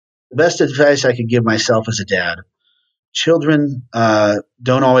The best advice I could give myself as a dad: children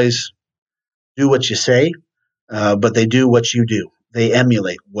don't always do what you say, but they do what you do. They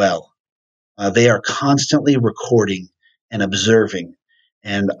emulate well. They are constantly recording and observing.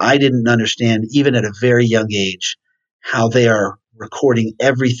 And I didn't understand, even at a very young age, how they are recording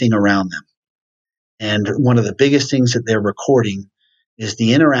everything around them. And one of the biggest things that they're recording is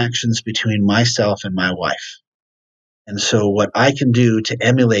the interactions between myself and my wife. And so what I can do to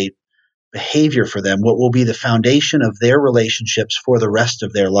emulate behavior for them, what will be the foundation of their relationships for the rest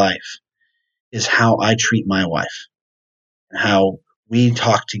of their life, is how I treat my wife and how we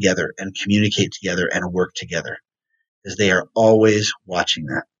talk together and communicate together and work together, because they are always watching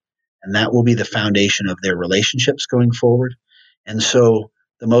that. And that will be the foundation of their relationships going forward. And so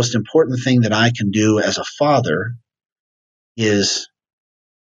the most important thing that I can do as a father is,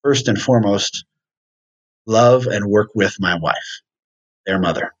 first and foremost, love and work with my wife, their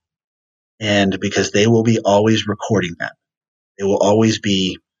mother. And because they will be always recording that. They will always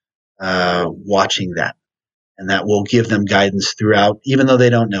be watching that. And that will give them guidance throughout, even though they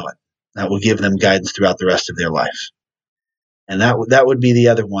don't know it. That will give them guidance throughout the rest of their life. And that would be the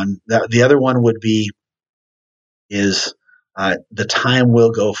other one. The other one would be the time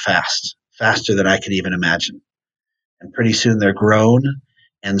will go faster than I could even imagine. And pretty soon they're grown.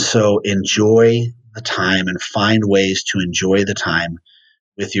 And so enjoy the time and find ways to enjoy the time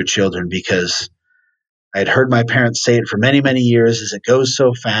with your children, because I had heard my parents say it for many, many years, is it goes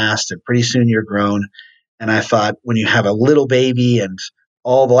so fast and pretty soon you're grown. And I thought, when you have a little baby and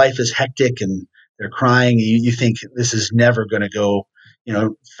all the life is hectic and they're crying, you think this is never going to go,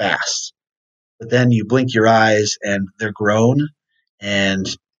 fast. But then you blink your eyes and they're grown. And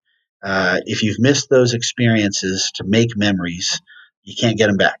if you've missed those experiences to make memories, you can't get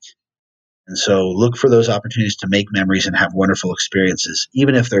them back. And so look for those opportunities to make memories and have wonderful experiences,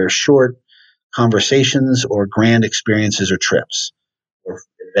 even if they're short conversations or grand experiences or trips or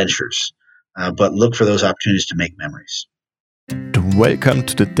adventures. But look for those opportunities to make memories. Welcome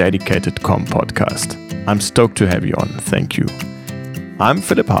to the Dedicated Com podcast. I'm stoked to have you on. Thank you. I'm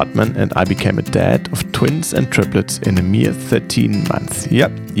Philip Hartmann, and I became a dad of twins and triplets in a mere 13 months.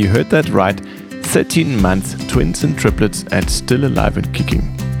 Yep, you heard that right. 13 months, twins and triplets, and still alive and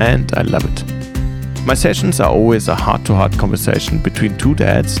kicking. And I love it. My sessions are always a heart-to-heart conversation between two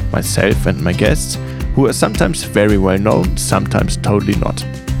dads, myself and my guests, who are sometimes very well known, sometimes totally not.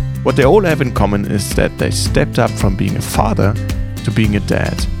 What they all have in common is that they stepped up from being a father to being a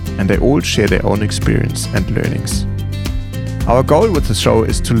dad, and they all share their own experience and learnings. Our goal with the show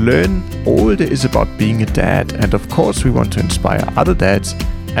is to learn all there is about being a dad, and of course we want to inspire other dads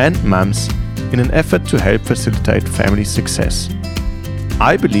and mums in an effort to help facilitate family success.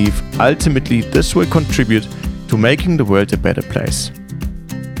 I believe ultimately this will contribute to making the world a better place.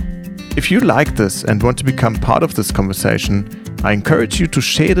 If you like this and want to become part of this conversation, I encourage you to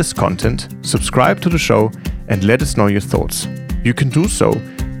share this content, subscribe to the show, and let us know your thoughts. You can do so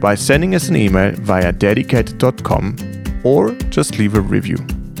by sending us an email via dedicated.com or just leave a review.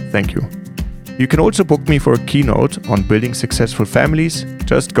 Thank you. You can also book me for a keynote on building successful families.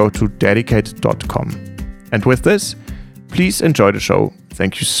 Just go to dedicated.com. And with this, please enjoy the show.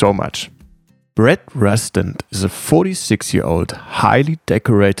 Thank you so much. Brett Rustant is a 46-year-old, highly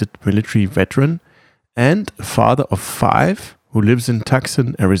decorated military veteran and a father of 5 who lives in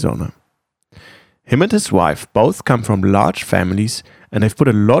Tucson, Arizona. Him and his wife both come from large families and have put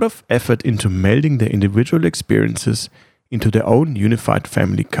a lot of effort into melding their individual experiences into their own unified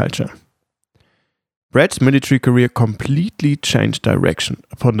family culture. Brett's military career completely changed direction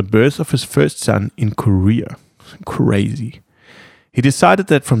upon the birth of his first son in Korea. Crazy. He decided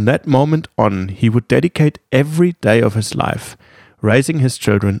that from that moment on, he would dedicate every day of his life raising his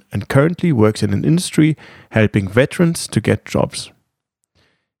children, and currently works in an industry helping veterans to get jobs.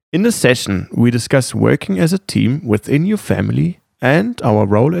 In this session, we discuss working as a team within your family and our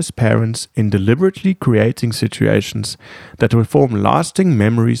role as parents in deliberately creating situations that will form lasting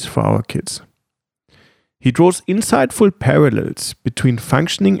memories for our kids. He draws insightful parallels between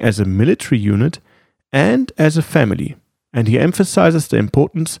functioning as a military unit and as a family, and he emphasizes the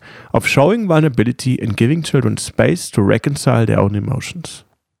importance of showing vulnerability and giving children space to reconcile their own emotions.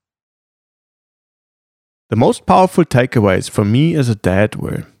 The most powerful takeaways for me as a dad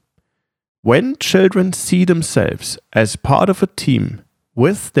were: when children see themselves as part of a team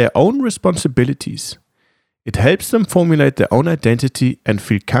with their own responsibilities, it helps them formulate their own identity and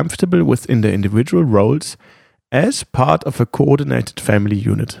feel comfortable within their individual roles as part of a coordinated family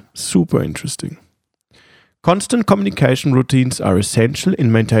unit. Super interesting. Constant communication routines are essential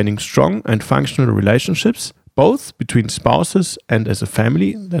in maintaining strong and functional relationships both between spouses and as a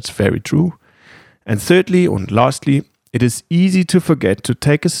family. That's very true. And thirdly, and lastly, it is easy to forget to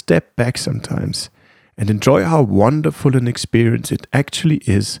take a step back sometimes and enjoy how wonderful an experience it actually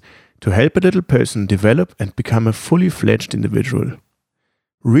is to help a little person develop and become a fully fledged individual.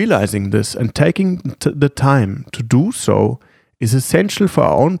 Realizing this and taking the time to do so is essential for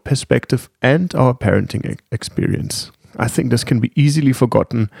our own perspective and our parenting experience. I think this can be easily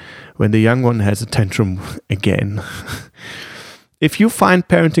forgotten when the young one has a tantrum again. If you find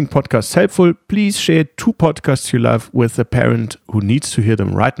parenting podcasts helpful, please share 2 podcasts you love with a parent who needs to hear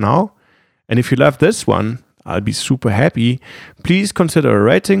them right now. And if you love this one, I'll be super happy. Please consider a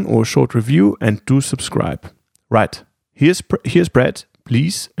rating or a short review and do subscribe. Right, here's Brett.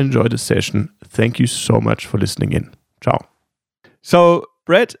 Please enjoy the session. Thank you so much for listening in. Ciao. So,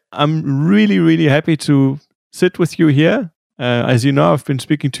 Brett, I'm really, really happy to sit with you here. As you know, I've been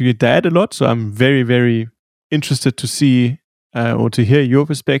speaking to your dad a lot, so I'm very, very interested to see or to hear your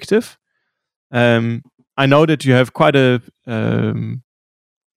perspective. I know that you have quite a,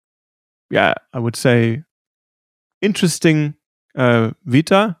 I would say, interesting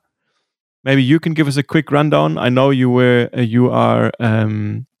vita. Maybe you can give us a quick rundown. I know you were a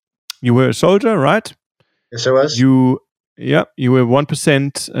soldier, right? Yes, I was. You were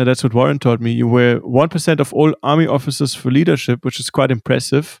 1%. That's what Warren told me. You were 1% of all Army officers for leadership, which is quite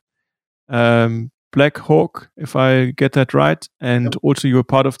impressive. Black Hawk, if I get that right. And also you were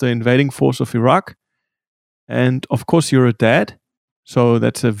part of the invading force of Iraq. And of course you're a dad. So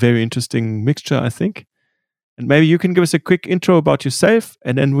that's a very interesting mixture, I think. And maybe you can give us a quick intro about yourself,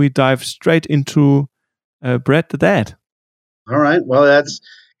 and then we dive straight into Brett the dad. All right. Well, that's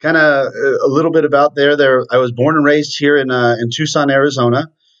kind of a little bit about there. I was born and raised here in Tucson, Arizona,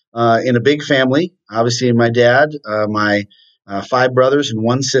 in a big family. Obviously, my dad, my 5 brothers and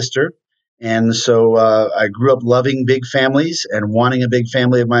 1 sister. And so I grew up loving big families and wanting a big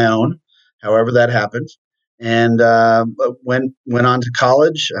family of my own, however that happened. And went on to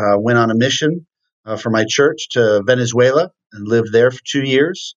college, went on a mission for my church to Venezuela and lived there for 2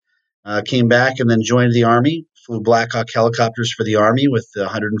 years. Came back and then joined the Army, flew Black Hawk helicopters for the Army with the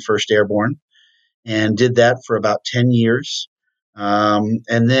 101st Airborne, and did that for about 10 years. And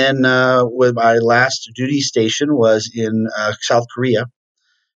then with my last duty station was in South Korea.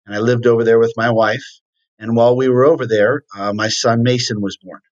 And I lived over there with my wife. And while we were over there, my son Mason was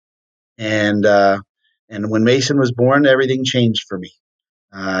born. And when Mason was born, everything changed for me.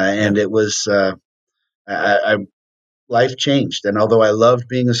 And it was life changed. And although I loved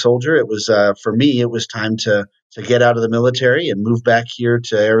being a soldier, it was for me, it was time to get out of the military and move back here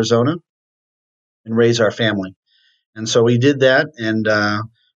to Arizona and raise our family. And so we did that. And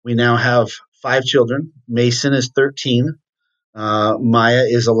we now have 5 children. Mason is 13. Maya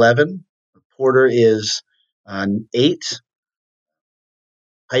is 11. Porter is 8.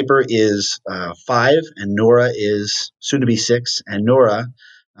 Piper is 5. And Nora is soon to be 6. And Nora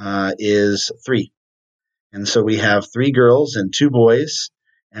is 3. And so we have 3 girls and 2 boys,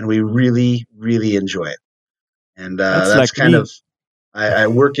 and we really, really enjoy it. And that's like kind of. I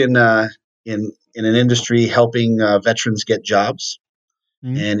work in an industry helping veterans get jobs,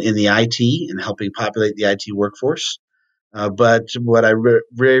 and in the IT and helping populate the IT workforce. But what I'm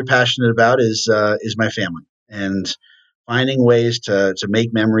very passionate about is my family and finding ways to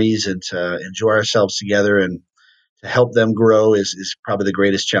make memories and to enjoy ourselves together and to help them grow is probably the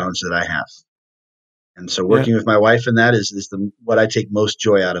greatest challenge that I have. And so working with my wife in that is what I take most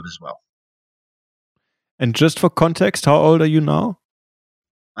joy out of as well. And just for context, how old are you now?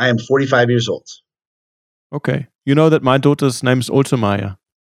 I am 45 years old. Okay. You know that my daughter's name is also Maya.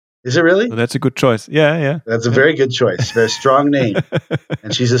 Is it really? So that's a good choice. Yeah. That's a very good choice. Very strong name.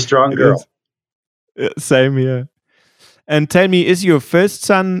 And she's a strong girl. Same here. And tell me, is your first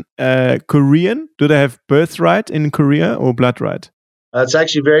son Korean? Do they have birthright in Korea or blood right? It's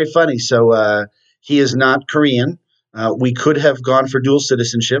actually very funny. So he is not Korean. We could have gone for dual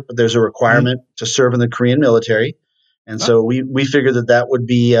citizenship, but there's a requirement to serve in the Korean military. And so we figured that would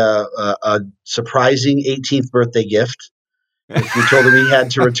be a surprising 18th birthday gift if we told him he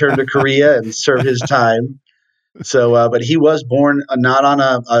had to return to Korea and serve his time. So, but he was born not on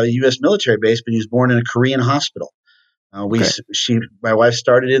a U.S. military base, but he was born in a Korean hospital. My wife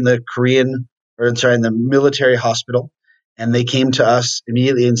started in the in the military hospital, and they came to us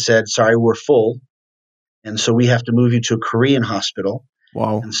immediately and said, "Sorry, we're full, and so we have to move you to a Korean hospital."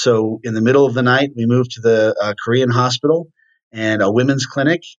 Wow! And so, in the middle of the night, we moved to the Korean hospital and a women's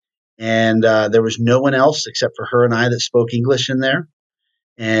clinic, and there was no one else except for her and I that spoke English in there.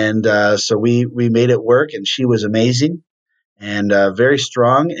 And so we made it work, and she was amazing and very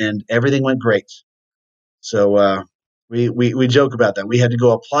strong, and everything went great. So we joke about that. We had to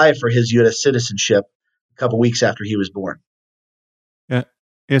go apply for his U.S. citizenship a couple weeks after he was born. Yeah,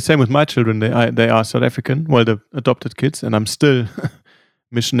 yeah. Same with my children. They are South African. Well, the adopted kids, and I'm still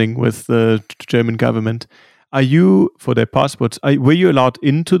missioning with the German government. Are you, for their passports? Were you allowed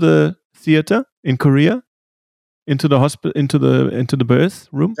into the theater in Korea? Into the hospital, into the birth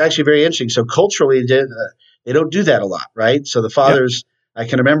room? It's actually very interesting. So culturally, they don't do that a lot, right? So the fathers, I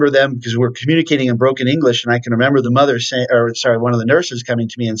can remember them because we're communicating in broken English, and I can remember the mother saying, one of the nurses coming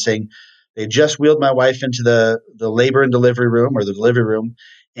to me and saying, they just wheeled my wife into the labor and delivery room or the delivery room,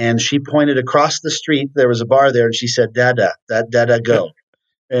 and she pointed across the street. There was a bar there, and she said, "Dada, Dada, go."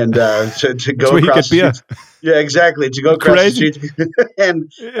 And to go across the street. Yeah, exactly. To go across the street.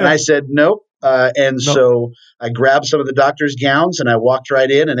 and I said, nope. So I grabbed some of the doctor's gowns and I walked right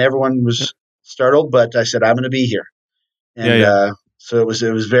in, and everyone was startled, but I said, I'm going to be here. And so it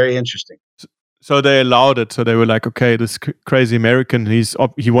was very interesting. So they allowed it. So they were like, okay, this crazy American,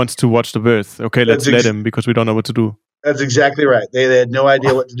 he wants to watch the birth. Okay, let's let him, because we don't know what to do. That's exactly right. They had no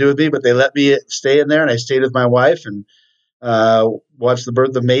idea what to do with me, but they let me stay in there, and I stayed with my wife and watched the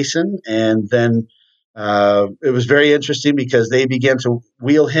birth of Mason. And then it was very interesting because they began to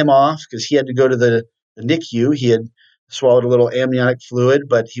wheel him off because he had to go to the NICU. He had swallowed a little amniotic fluid,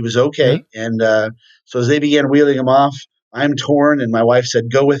 but he was okay. Yeah. And so as they began wheeling him off, I'm torn, and my wife said,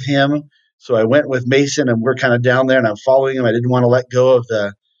 go with him. So I went with Mason, and we're kind of down there, and I'm following him. I didn't want to let go of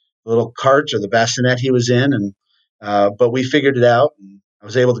the little cart or the bassinet he was in, and but we figured it out. And I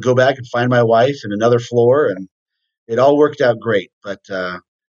was able to go back and find my wife in another floor, and it all worked out great. But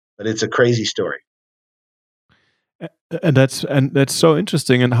it's a crazy story. And that's so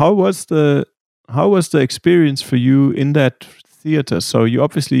interesting. And how was the experience for you in that theater? So you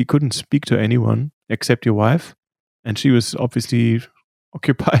obviously couldn't speak to anyone except your wife, and she was obviously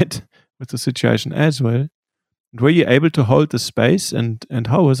occupied with the situation as well. Were you able to hold the space, and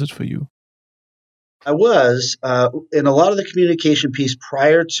how was it for you? I was in a lot of the communication piece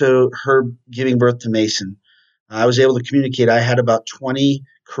prior to her giving birth to Mason. I was able to communicate. I had about 20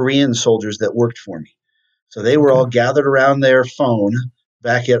 Korean soldiers that worked for me. So they were all gathered around their phone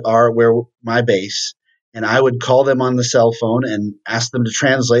back at my base, and I would call them on the cell phone and ask them to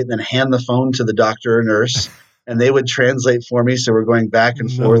translate, and then hand the phone to the doctor or nurse, and they would translate for me. So we're going back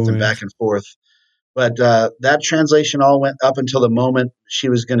and forth and back and forth. But that translation all went up until the moment she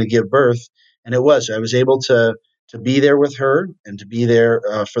was going to give birth, and I was able to be there with her and to be there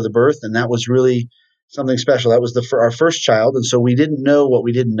for the birth, and that was really something special. That was our first child, and so we didn't know what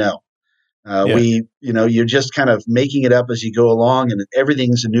we didn't know. You're just kind of making it up as you go along, and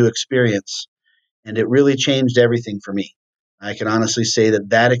everything's a new experience, and it really changed everything for me. I can honestly say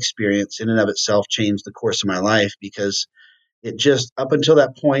that experience in and of itself changed the course of my life, because it just, up until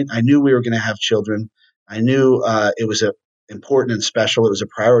that point, I knew we were going to have children. I knew it was important and special. It was a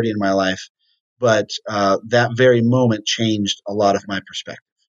priority in my life, but that very moment changed a lot of my perspective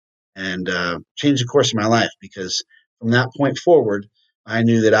and changed the course of my life, because from that point forward, I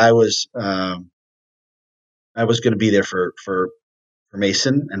knew that I was going to be there for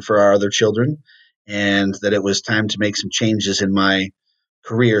Mason and for our other children, and that it was time to make some changes in my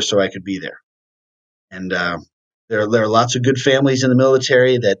career so I could be there. And there are lots of good families in the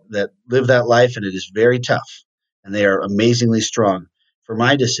military that live that life, and it is very tough, and they are amazingly strong. For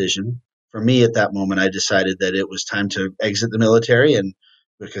my decision, for me at that moment, I decided that it was time to exit the military, and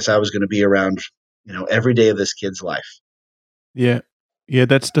because I was going to be around, every day of this kid's life. Yeah,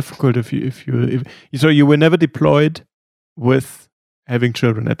 that's difficult so you were never deployed with having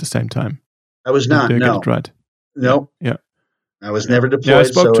children at the same time. I was not. No. Get it right? No. Yeah. I was never deployed. Yeah, I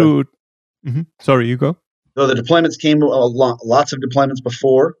spoke to. Sorry, you go. So the deployments came lots of deployments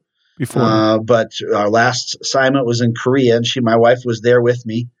before. But our last assignment was in Korea, and my wife was there with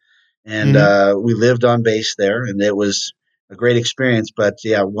me, and we lived on base there, and it was a great experience. But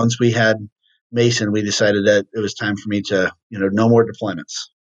yeah, once we had Mason, we decided that it was time for me to, no more deployments.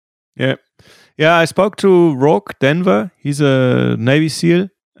 Yeah. I spoke to Rourke Denver. He's a Navy SEAL,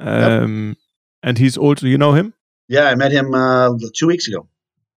 and he's also, you know him? Yeah, I met him 2 weeks ago.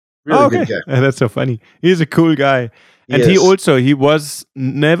 Really good guy. That's so funny. He's a cool guy. And he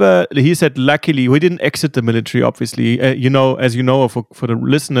said, luckily, we didn't exit the military, obviously. As you know, for the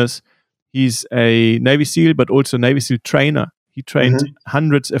listeners, he's a Navy SEAL, but also Navy SEAL trainer. He trained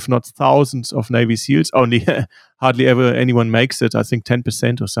hundreds, if not thousands, of Navy SEALs. Only hardly ever anyone makes it. I think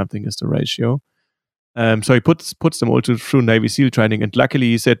 10% or something is the ratio. So he puts them all through Navy SEAL training. And luckily,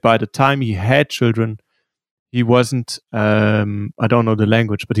 he said by the time he had children, he wasn't, I don't know the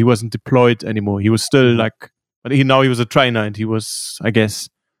language, but he wasn't deployed anymore. He was still but he was a trainer, and he was, I guess,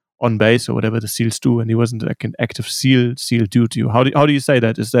 on base or whatever the SEALs do, and he wasn't like an active SEAL duty. How do you say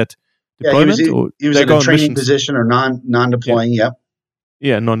that? Is that deployment, or he was they in go a on training missions? position or non-deploying? Yeah.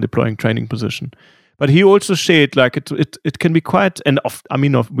 Yeah, non-deploying training position. But he also shared like it can be quite, and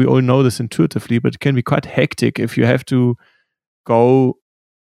we all know this intuitively, but it can be quite hectic if you have to go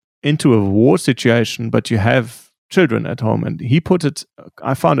into a war situation, but you have children at home. And he put it,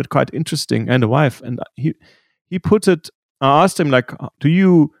 I found it quite interesting, and a wife. And he put it, I asked him like, are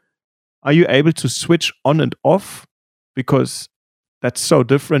you able to switch on and off? Because that's so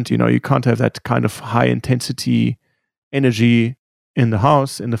different. You can't have that kind of high intensity energy in the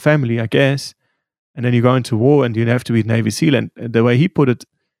house, in the family, I guess. And then you go into war and you have to be Navy SEAL. And the way he put it,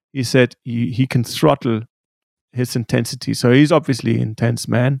 he said he can throttle his intensity. So he's obviously an intense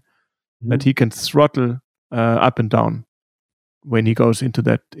man, but he can throttle up and down when he goes into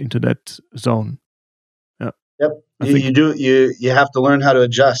that zone. Yeah. Yep. You have to learn how to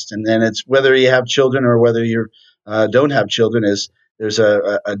adjust, and then it's whether you have children or whether you don't have children. There's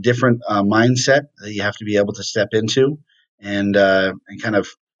a different mindset that you have to be able to step into, and kind of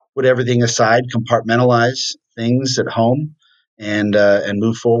put everything aside, compartmentalize things at home, and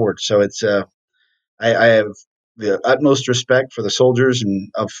move forward. So it's I have the utmost respect for the soldiers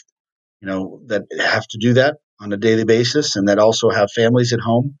and that have to do that on a daily basis, and that also have families at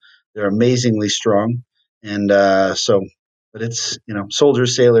home. They're amazingly strong, and but it's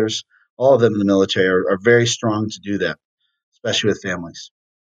soldiers, sailors, all of them in the military are very strong to do that, especially with families.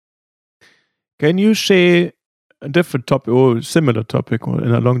 Can you share a different topic or similar topic or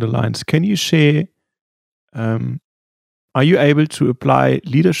along the lines? Can you share? Are you able to apply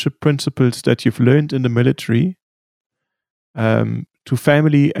leadership principles that you've learned in the military to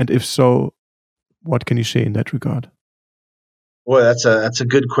family? And if so, what can you share in that regard? Boy, that's a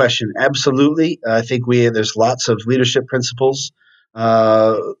good question. Absolutely, I think there's lots of leadership principles.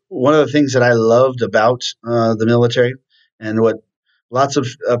 One of the things that I loved about the military, and what lots of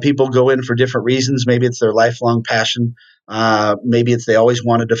people go in for different reasons. Maybe it's their lifelong passion. Maybe it's they always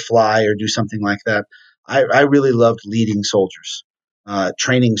wanted to fly or do something like that. I really loved leading soldiers,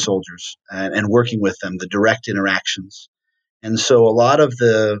 training soldiers, and working with them, the direct interactions. And so a lot of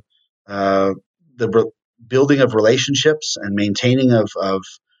the building of relationships and maintaining of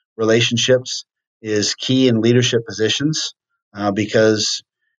relationships is key in leadership positions, because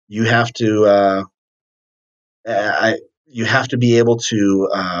you have to you have to be able to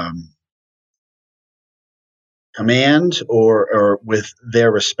command or with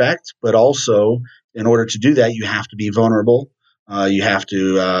their respect, but also in order to do that, you have to be vulnerable. You have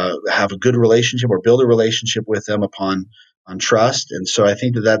to have a good relationship or build a relationship with them on trust. And so I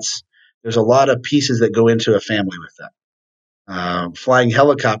think there's a lot of pieces that go into a family with that. Flying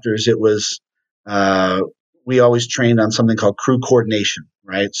helicopters, it was we always trained on something called crew coordination,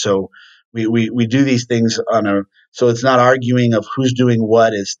 right? So we do these things so it's not arguing of who's doing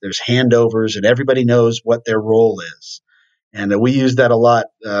what. There's handovers and everybody knows what their role is. And we use that a lot,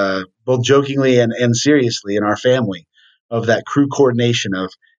 both jokingly and seriously in our family, of that crew coordination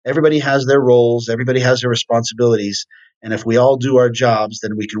of everybody has their roles, everybody has their responsibilities. And if we all do our jobs,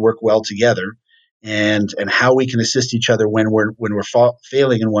 then we can work well together, and how we can assist each other when we're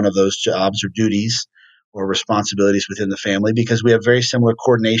failing in one of those jobs or duties or responsibilities within the family, because we have very similar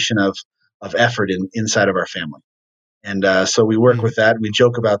coordination of effort inside of our family. And so we work with that. We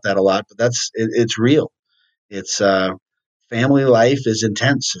joke about that a lot, but it's real. It's family life is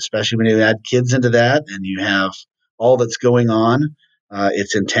intense, especially when you add kids into that and you have all that's going on.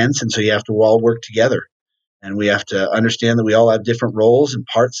 It's intense, and so you have to all work together, and we have to understand that we all have different roles and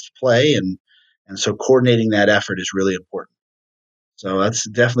parts to play, and so coordinating that effort is really important. So that's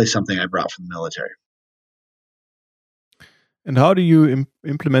definitely something I brought from the military. And how do you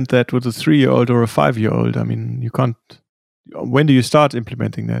implement that with a 3-year-old or a 5-year-old? I mean, you can't. When do you start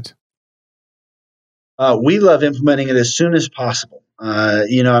implementing that? We love implementing it as soon as possible.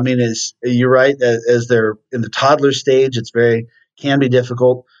 You're right. As they're in the toddler stage, can be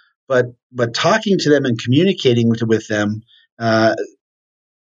difficult. But talking to them and communicating with them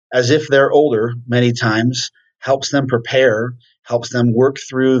as if they're older many times helps them prepare, helps them work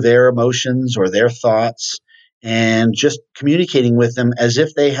through their emotions or their thoughts, and just communicating with them as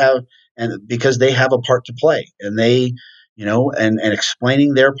if they have, and because they have a part to play, and they, and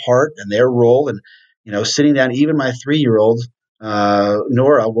explaining their part and their role, and sitting down. Even my 3-year-old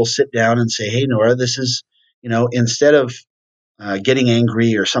Nora will sit down and say, "Hey, Nora, this is," instead of getting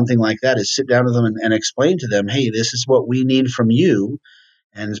angry or something like that, is sit down with them and explain to them, "Hey, this is what we need from you.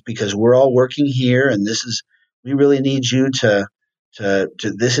 And it's because we're all working here, and we really need you to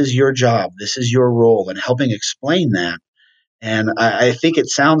this is your job, this is your role," and helping explain that, And I think it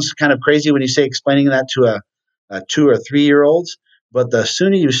sounds kind of crazy when you say explaining that to a 2 or 3-year-olds, but the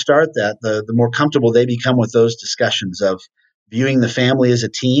sooner you start that, the more comfortable they become with those discussions of viewing the family as a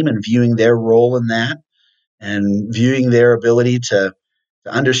team and viewing their role in that, and viewing their ability to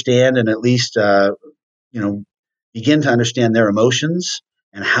understand and at least begin to understand their emotions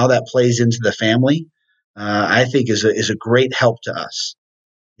and how that plays into the family. I think is a great help to us,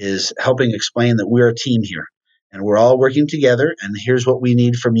 is helping explain that we're a team here and we're all working together. And here's what we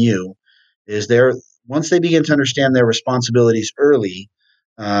need from you. Is there once they begin to understand their responsibilities early,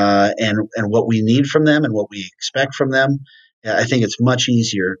 and what we need from them and what we expect from them, I think it's much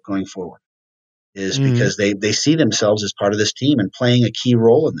easier going forward. Is because they see themselves as part of this team and playing a key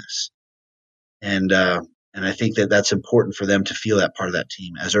role in this, and I think that's important for them to feel that part of that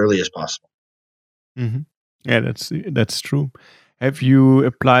team as early as possible. Mm-hmm. Yeah, that's true. Have you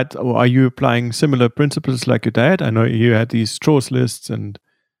applied, or are you applying similar principles like your dad? I know you had these chores lists and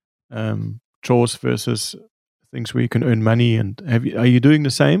chores versus things where you can earn money. And are you doing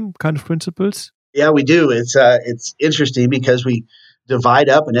the same kind of principles? Yeah, we do. It's interesting because we divide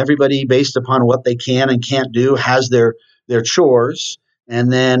up, and everybody, based upon what they can and can't do, has their chores,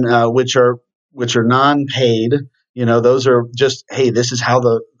 and then which are non-paid. Those are just, hey, this is how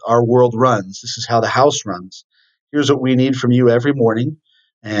our world runs. This is how the house runs. Here's what we need from you every morning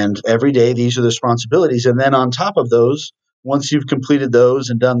and every day. These are the responsibilities, and then on top of those, once you've completed those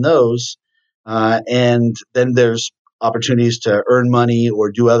and done those, and then there's opportunities to earn money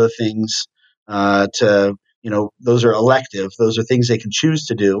or do other things. Those are elective. Those are things they can choose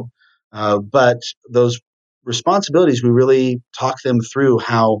to do. But those responsibilities, we really talk them through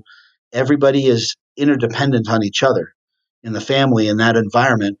how everybody is interdependent on each other in the family, in that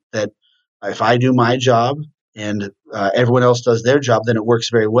environment, that if I do my job and everyone else does their job, then it works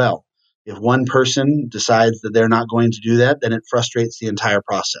very well. If one person decides that they're not going to do that, then it frustrates the entire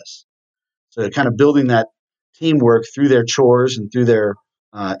process. So kind of building that teamwork through their chores and through their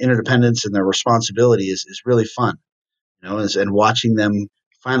interdependence and their responsibility is really fun, and watching them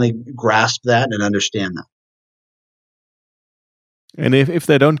finally grasp that and understand that. And if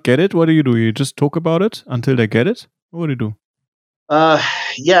they don't get it, what do? You just talk about it until they get it? What do you do?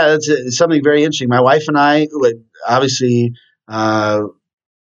 Yeah, it's something very interesting. My wife and I would obviously,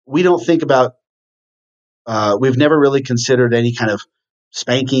 we don't think about, we've never really considered any kind of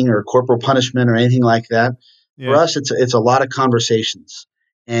spanking or corporal punishment or anything like that. Yeah. For us, it's a lot of conversations,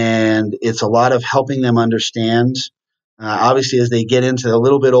 and it's a lot of helping them understand. Obviously, as they get into a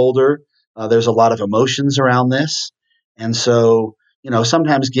little bit older, there's a lot of emotions around this, and so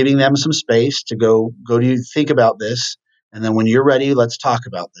sometimes giving them some space to go do you think about this, and then when you're ready, let's talk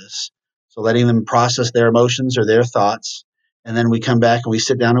about this. So letting them process their emotions or their thoughts, and then we come back and we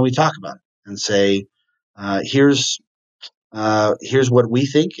sit down and we talk about it and say, here's what we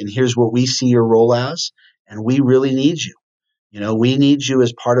think, and here's what we see your role as, and we really need you. We need you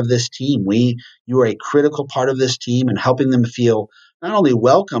as part of this team. You are a critical part of this team, and helping them feel not only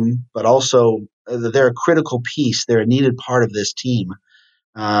welcome, but also that they're a critical piece. They're a needed part of this team.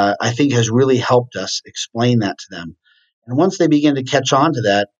 I think has really helped us explain that to them. And once they begin to catch on to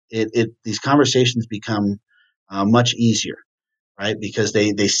that, these conversations become much easier, right? Because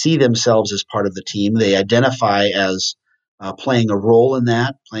they see themselves as part of the team. They identify as playing a role in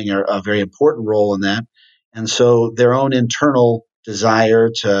that, playing a very important role in that. And so their own internal desire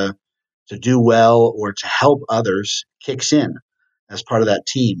to do well or to help others kicks in as part of that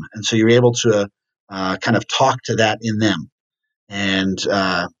team. And so you're able to kind of talk to that in them and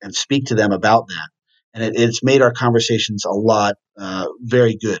speak to them about that. And it's made our conversations a lot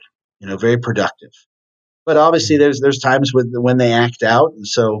very good, very productive. But obviously, there's times when they act out, and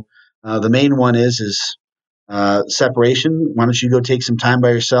so the main one is separation. Why don't you go take some time by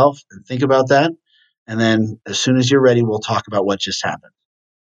yourself and think about that, and then as soon as you're ready, we'll talk about what just happened.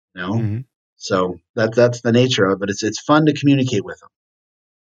 So that's the nature of it. But it's fun to communicate with them.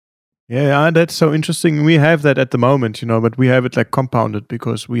 Yeah, that's so interesting. We have that at the moment, but we have it like compounded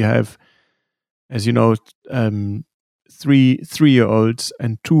because we have, as you know, 3-year-olds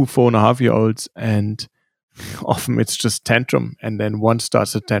and 2 4.5-year-olds, and often it's just tantrum, and then one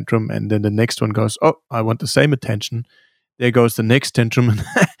starts a tantrum, and then the next one goes, oh, I want the same attention. There goes the next tantrum, and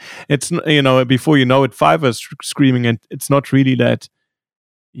it's before you know it, 5 are screaming, and it's not really that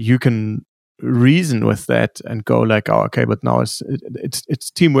you can reason with that and go like, oh, okay, but now it's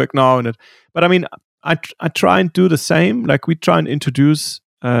teamwork now, but I mean, I try and do the same. Like we try and introduce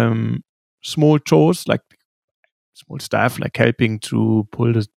small chores, like small stuff, like helping to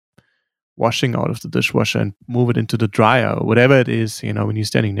pull the washing out of the dishwasher and move it into the dryer or whatever it is, when you're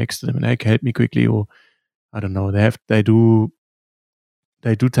standing next to them and, hey, help me quickly, or I don't know, they do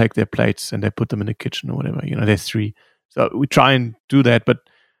take their plates and they put them in the kitchen or whatever. There's 3. So we try and do that, but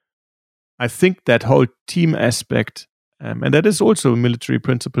I think that whole team aspect, and that is also a military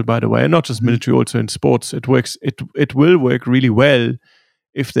principle, by the way, and not just military, also in sports, it works. It will work really well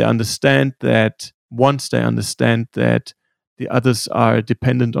if they understand that. Once they understand that the others are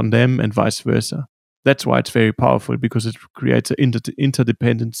dependent on them and vice versa. That's why it's very powerful, because it creates an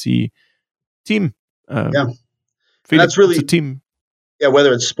interdependency team. Yeah, and that's really a team. Yeah,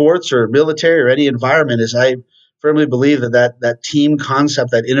 whether it's sports or military or any environment, is I firmly believe that team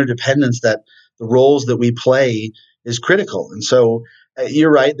concept, that interdependence, that the roles that we play is critical. And so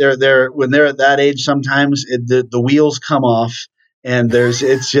you're right. They're when they're at that age, sometimes the wheels come off, and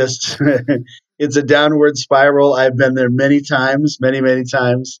it's just it's a downward spiral. I've been there many times, many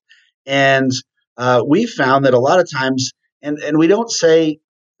times, and we found that a lot of times, and we don't say,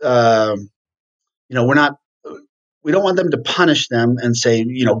 we're not. We don't want them to punish them and say,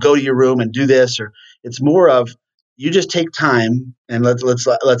 go to your room and do this. Or it's more of, you just take time and let's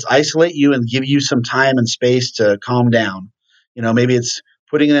isolate you and give you some time and space to calm down. Maybe it's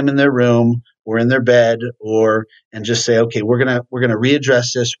putting them in their room or in their bed, and just say, okay, we're gonna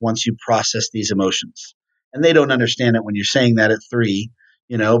readdress this once you process these emotions. And they don't understand it when you're saying that at 3,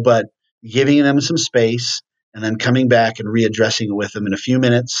 but giving them some space and then coming back and readdressing it with them in a few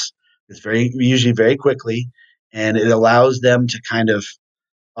minutes. It's usually very quickly. And it allows them to kind of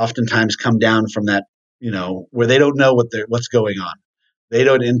oftentimes come down from that, where they don't know what's going on. They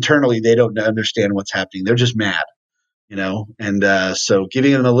don't understand what's happening. They're just mad, and so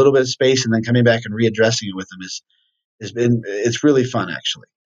giving them a little bit of space and then coming back and readdressing it with them it's really fun, actually.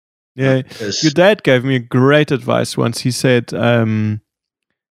 Yeah. Your dad gave me great advice once. He said,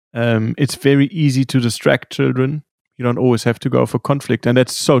 it's very easy to distract children. You don't always have to go for conflict. And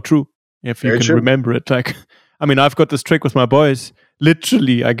that's so true. If you can remember it, I've got this trick with my boys.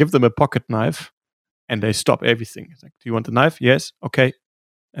 Literally, I give them a pocket knife and they stop everything. It's like, do you want the knife? Yes. Okay.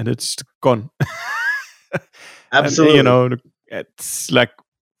 And it's gone. Absolutely. And, it's like,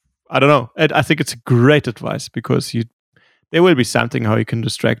 I don't know. I think it's a great advice, because there will be something how you can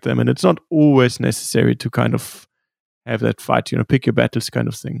distract them. And it's not always necessary to kind of have that fight, pick your battles kind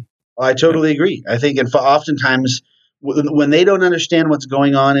of thing. I totally agree. I think, and oftentimes when they don't understand what's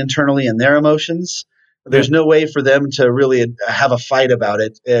going on internally in their emotions, there's no way for them to really have a fight about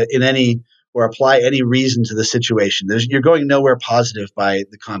it in any, or apply any reason to the situation. You're going nowhere positive by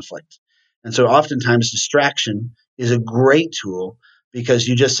the conflict. And so oftentimes distraction is a great tool, because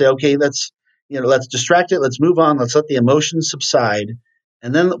you just say, okay, let's distract it. Let's move on. Let's let the emotions subside.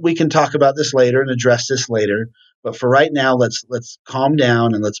 And then we can talk about this later and address this later. But for right now, let's calm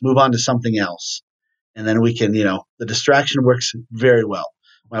down and let's move on to something else. And then we can, the distraction works very well.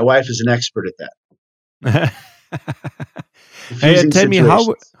 My wife is an expert at that. Hey, tell me,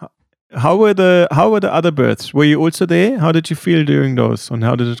 how were the other births? Were you also there? How did you feel during those, and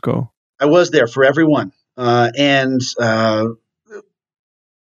how did it go? I was there for everyone, and I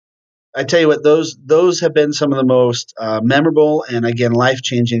tell you what, those have been some of the most memorable and, again,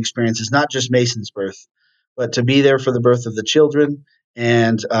 life-changing experiences. Not just Mason's birth, but to be there for the birth of the children.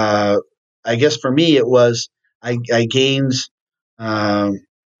 And I guess for me, it was I gained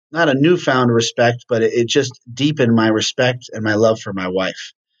not a newfound respect, but it just deepened my respect and my love for my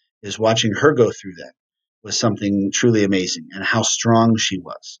wife. Is watching her go through that was something truly amazing, and how strong she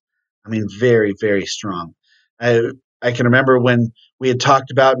was. I mean, very, very strong. I can remember when we had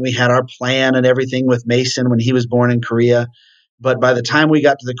talked about, and we had our plan and everything with Mason when he was born in Korea. But by the time we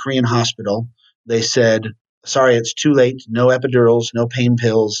got to the Korean hospital, they said, sorry, it's too late. No epidurals, no pain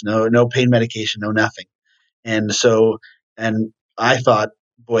pills, no pain medication, no nothing. And so, and I thought,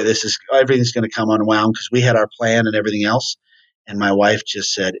 boy, everything's going to come unwound, because we had our plan and everything else. And my wife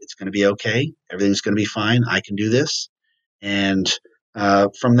just said, it's going to be okay. Everything's going to be fine. I can do this. And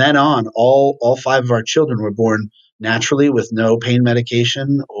from then on, all 5 of our children were born naturally with no pain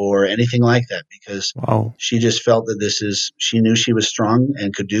medication or anything like that, because she just felt that she knew she was strong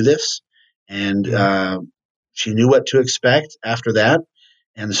and could do this. And she knew what to expect after that.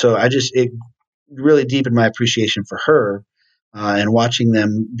 And so it really deepened my appreciation for her, and watching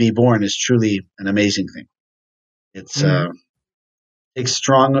them be born is truly an amazing thing. It's a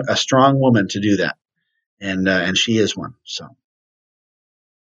strong woman to do that. And she is one. So,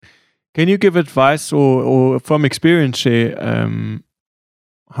 can you give advice or from experience share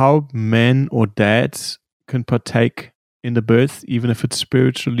how men or dads can partake in the birth, even if it's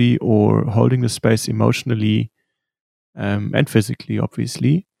spiritually or holding the space emotionally and physically,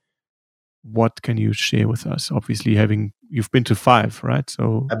 obviously? What can you share with us? Obviously, you've been to 5, right?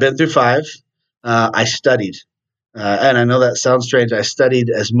 So I've been through 5. I studied. And I know that sounds strange. I studied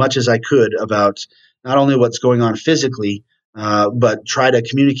as much as I could about not only what's going on physically, but try to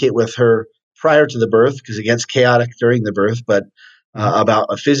communicate with her prior to the birth, because it gets chaotic during the birth, but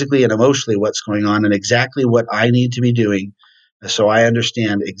about physically and emotionally what's going on and exactly what I need to be doing, so I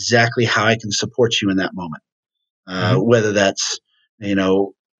understand exactly how I can support you in that moment. Mhm. Whether that's, you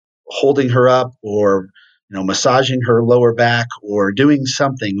know, holding her up, or massaging her lower back, or doing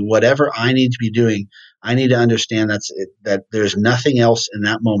something, whatever I need to be doing, I need to understand that there's nothing else in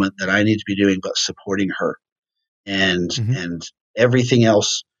that moment that I need to be doing but supporting her, and Mhm. and everything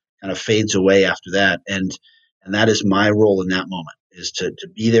else kind of fades away after that, and that is my role in that moment, is to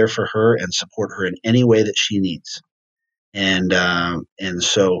be there for her and support her in any way that she needs. And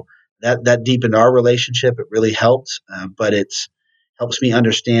so that deepened our relationship. It really helped, but it's helps me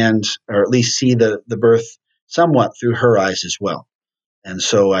understand, or at least see the birth somewhat through her eyes as well. And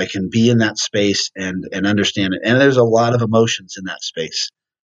so I can be in that space and understand it. And there's a lot of emotions in that space.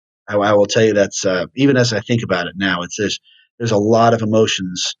 I will tell you, that's even as I think about it now, there's a lot of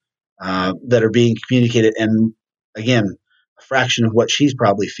emotions that are being communicated, and again, a fraction of what she's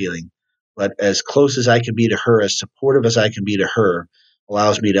probably feeling. But as close as I can be to her, as supportive as I can be to her,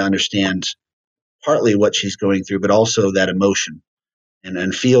 allows me to understand partly what she's going through, but also that emotion,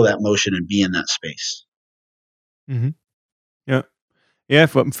 and feel that motion and be in that space. Mhm. Yeah. Yeah,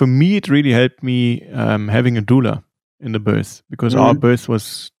 for me, it really helped me having a doula in the birth, because our Mm-hmm. birth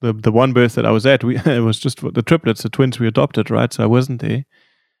was the one birth that I was at. It was just for the triplets, the twins we adopted, right? So I wasn't there,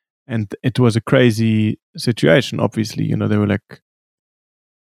 and it was a crazy situation. Obviously, there were like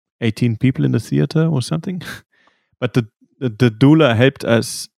 18 people in the theater or something, but the doula helped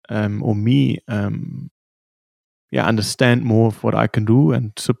us, or me, yeah, understand more of what I can do,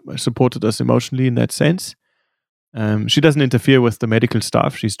 and supported us emotionally in that sense. She doesn't interfere with the medical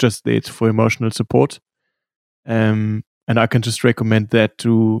staff; she's just there for emotional support. And I can just recommend that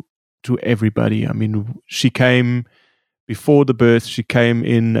to everybody. I mean, she came before the birth. She came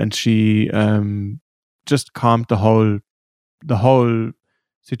in and she just calmed the whole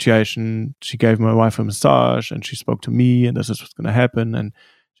situation. She gave my wife a massage and she spoke to me, and this is what's going to happen. And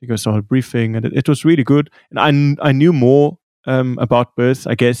she goes the whole briefing, and it was really good. And I knew more about birth,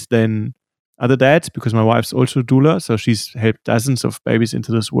 I guess, than other dads, because my wife's also a doula, so she's helped dozens of babies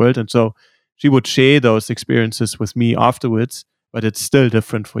into this world, and so she would share those experiences with me afterwards. But it's still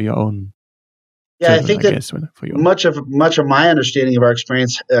different for your own Yeah, I children, think I that guess, for your. much of my understanding of our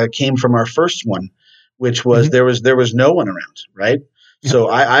experience came from our first one, which was Mhm. there was no one around, right? Yeah. So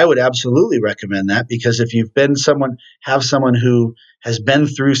I would absolutely recommend that, because if you've been have someone who has been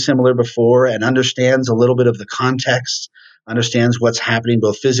through similar before and understands a little bit of the context, understands what's happening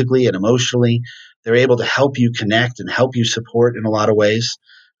both physically and emotionally, they're able to help you connect and help you support in a lot of ways.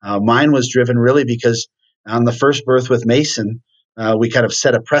 Mine was driven really because on the first birth with Mason, we kind of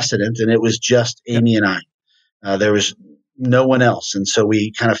set a precedent, and it was just Yeah. Amy and I. There was no one else. And so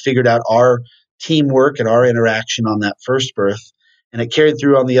we kind of figured out our teamwork and our interaction on that first birth, and it carried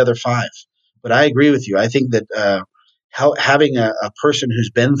through on the other five. But I agree with you. I think that having a person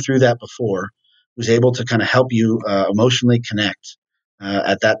who's been through that before, who's able to kind of help you emotionally connect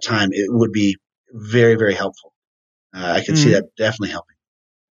at that time, it would be very, very helpful. I can see Mhm. that definitely helping.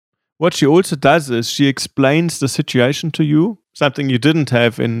 What she also does is she explains the situation to you, something you didn't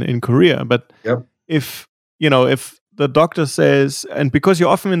have in Korea. But Yep. if the doctor says, and because you're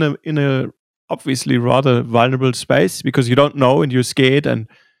often in a obviously rather vulnerable space, because you don't know and you're scared, and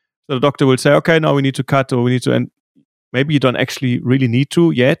so the doctor will say, okay, now we need to cut, or we need to, and maybe you don't actually really need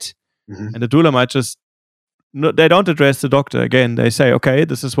to yet, Hmm. and the doula might just, no, they don't address the doctor again. They say, okay,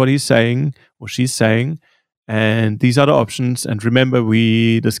 this is what he's saying or she's saying, and these are the options. And remember,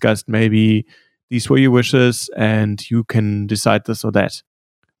 we discussed maybe these were your wishes, and you can decide this or that.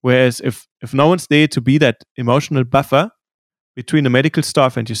 Whereas if no one's there to be that emotional buffer between the medical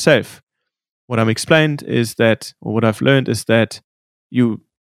staff and yourself, what I'm explained is that, or what I've learned is that you,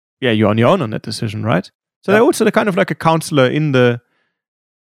 yeah, you're on your own on that decision, right? So they're Yep. also the kind of like a counselor in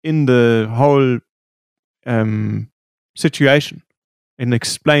the whole um, situation, in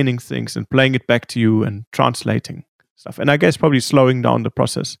explaining things and playing it back to you and translating stuff. And I guess probably slowing down the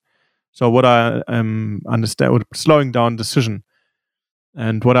process. So what I understand, or slowing down decision.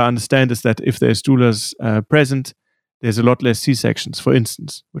 And what I understand is that if there's doulas present, there's a lot less C-sections, for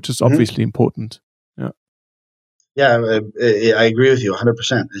instance, which is Hmm. obviously important. Yeah. Yeah, I agree with you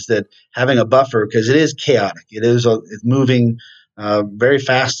 100%. Is that having a buffer, because it is chaotic. It's moving very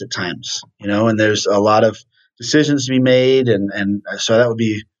fast at times, and there's a lot of decisions to be made, and so that would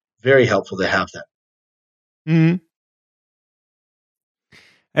be very helpful to have that. Mhm.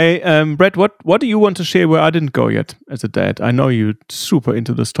 Hey, Brett, what do you want to share where I didn't go yet as a dad? I know you're super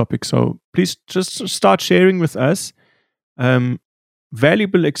into this topic, so please just start sharing with us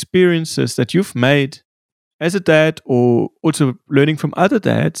valuable experiences that you've made as a dad, or also learning from other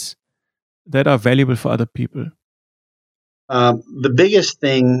dads that are valuable for other people. The biggest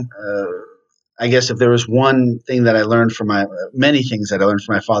thing, I guess, if there was one thing that I learned from many things that I learned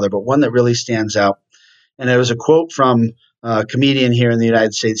from my father, but one that really stands out, and it was a quote from a comedian here in the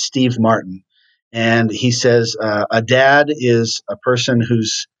United States, Steve Martin. And he says, a dad is a person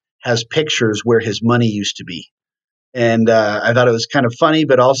has pictures where his money used to be. And I thought it was kind of funny,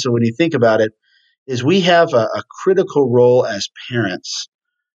 but also when you think about it, is we have a critical role as parents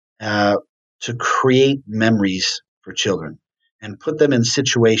uh, to create memories for children and put them in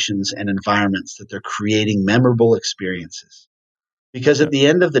situations and environments that they're creating memorable experiences. Because Yeah. at the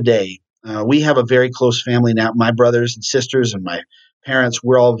end of the day, we have a very close family now. My brothers and sisters and my parents,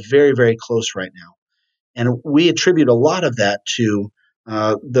 we're all very, very close right now. And we attribute a lot of that to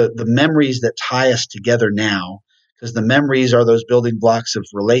the memories that tie us together now, because the memories are those building blocks of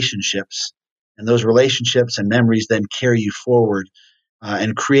relationships. And those relationships and memories then carry you forward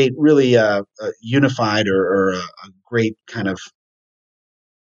and create really a unified or a great kind of,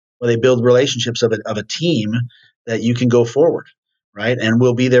 well, they build relationships of a team that you can go forward, right? And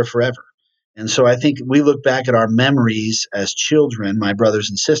we'll be there forever. And so I think we look back at our memories as children, my brothers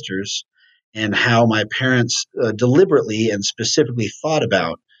and sisters, and how my parents deliberately and specifically thought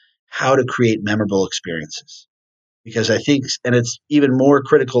about how to create memorable experiences. Because I think, and it's even more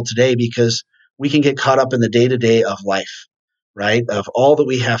critical today because we can get caught up in the day to day of life, right? Of all that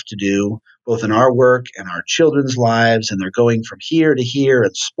we have to do, both in our work and our children's lives. And they're going from here to here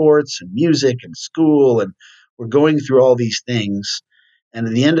and sports and music and school. And we're going through all these things. And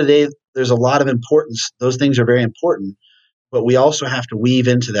at the end of the day, there's a lot of importance. Those things are very important, but we also have to weave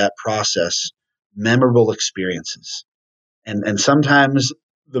into that process memorable experiences. And sometimes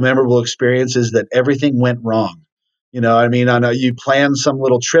the memorable experience is that everything went wrong. I mean, you plan some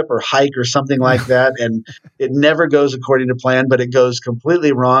little trip or hike or something like that, and it never goes according to plan, but it goes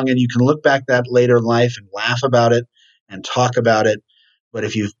completely wrong. And you can look back that later in life and laugh about it and talk about it. But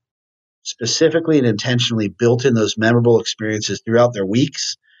if you've specifically and intentionally built in those memorable experiences throughout their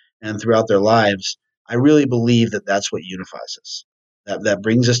weeks and throughout their lives, I really believe that that's what unifies us. That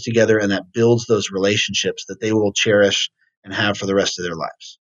brings us together and that builds those relationships that they will cherish and have for the rest of their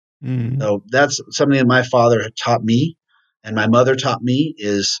lives. So that's something that my father had taught me and my mother taught me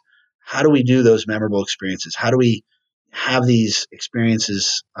is how do we do those memorable experiences? How do we have these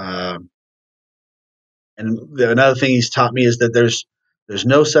experiences? And another thing he's taught me is that there's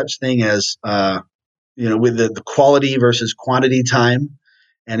no such thing as with the quality versus quantity time.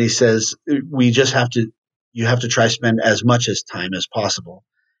 And he says you have to try spend as much as time as possible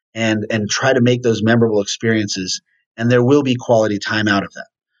and try to make those memorable experiences. And there will be quality time out of that.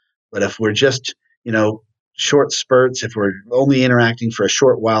 But if we're just, short spurts, if we're only interacting for a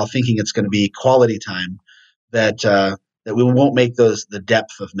short while, thinking it's going to be quality time, that we won't make the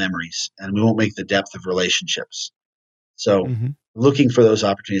depth of memories and we won't make the depth of relationships. So looking for those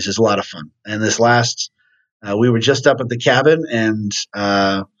opportunities is a lot of fun. And this last, we were just up at the cabin and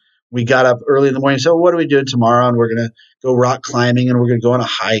we got up early in the morning. So what are we doing tomorrow? And we're going to go rock climbing and we're going to go on a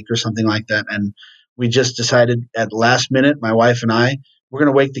hike or something like that. And we just decided at the last minute, my wife and I, we're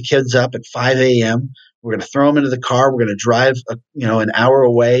going to wake the kids up at 5 a.m. We're going to throw them into the car. We're going to drive, an hour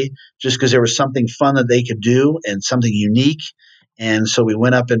away just because there was something fun that they could do and something unique. And so we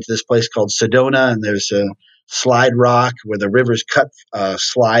went up into this place called Sedona, and there's a slide rock where the rivers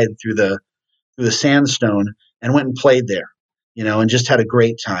slide through the sandstone, and went and played there, and just had a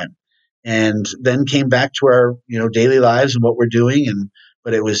great time. And then came back to our, daily lives and what we're doing.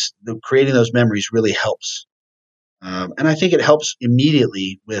 But it was creating those memories really helps. And I think it helps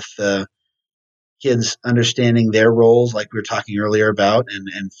immediately with kids understanding their roles, like we were talking earlier about,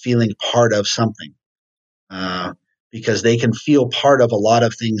 and feeling part of something. Because they can feel part of a lot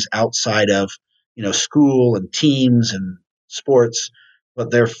of things outside of, school and teams and sports, but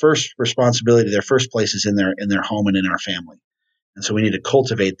their first responsibility, their first place is in their home and in our family. And so we need to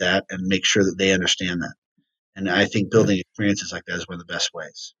cultivate that and make sure that they understand that. And I think building experiences like that is one of the best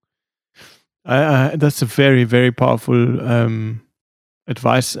ways. That's a very, very powerful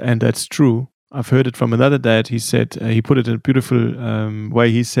advice, and that's true. I've heard it from another dad. He said he put it in a beautiful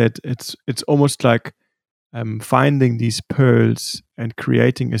way. He said it's almost like finding these pearls and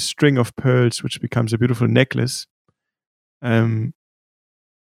creating a string of pearls, which becomes a beautiful necklace. But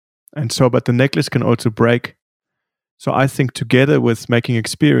the necklace can also break. So I think together with making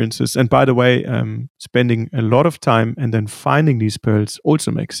experiences, and by the way, spending a lot of time and then finding these pearls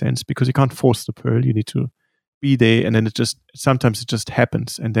also makes sense, because you can't force the pearl. You need to be there, and then sometimes it just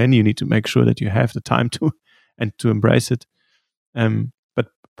happens, and then you need to make sure that you have the time to and to embrace it. But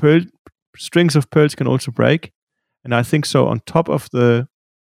strings of pearls can also break, and I think so. On top of the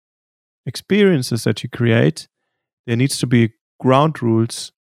experiences that you create, there needs to be ground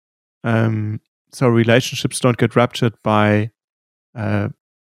rules. So relationships don't get ruptured by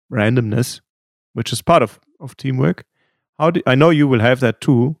randomness, which is part of teamwork. I know you will have that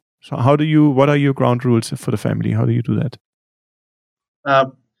too. So what are your ground rules for the family? How do you do that?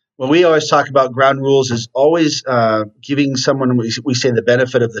 When we always talk about ground rules, is always giving someone, we say, the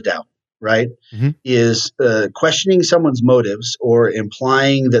benefit of the doubt, right? Mm-hmm. Is questioning someone's motives or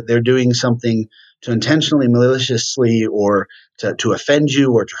implying that they're doing something to intentionally, maliciously, or to offend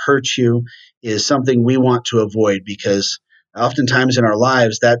you or to hurt you is something we want to avoid, because oftentimes in our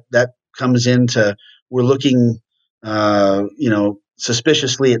lives that comes into, we're looking,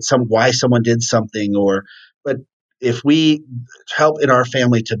 suspiciously at why someone did something, but if we help in our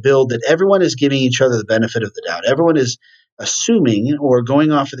family to build that everyone is giving each other the benefit of the doubt, everyone is assuming or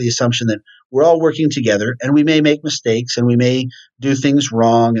going off of the assumption that we're all working together, and we may make mistakes and we may do things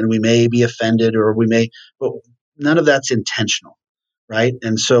wrong and we may be offended but none of that's intentional, right?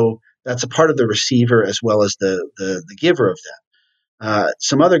 And so that's a part of the receiver as well as the giver of that.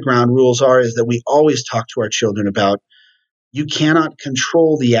 Some other ground rules is that we always talk to our children about, you cannot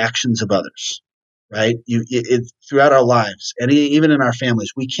control the actions of others, right? Throughout our lives, and even in our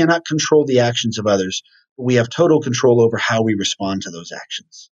families, we cannot control the actions of others, but we have total control over how we respond to those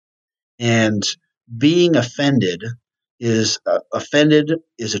actions. And being offended is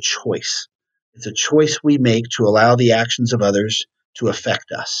a choice. It's a choice we make to allow the actions of others to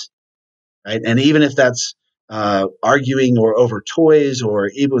affect us, right? And even if that's arguing or over toys, or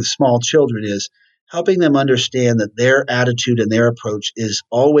even with small children, is helping them understand that their attitude and their approach is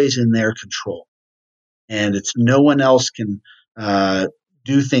always in their control. And it's no one else can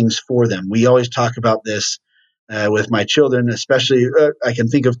do things for them. We always talk about this with my children, especially I can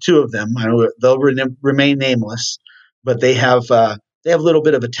think of two of them. I know they'll remain nameless, but they have a little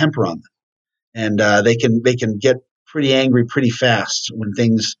bit of a temper on them, and they can get pretty angry pretty fast when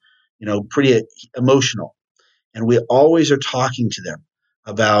things, pretty emotional. And we always are talking to them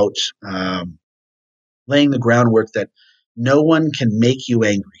about laying the groundwork that no one can make you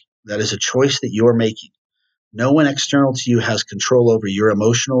angry. That is a choice that you're making. No one external to you has control over your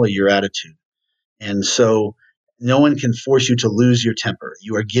emotional or your attitude. And so no one can force you to lose your temper.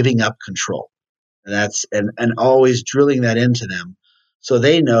 You are giving up control. And always drilling that into them, so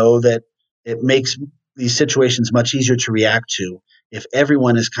they know that it makes these situations much easier to react to if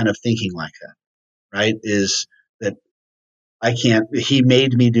everyone is kind of thinking like that, right? Is that he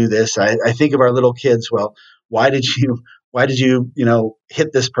made me do this. I think of our little kids. Well, why did you,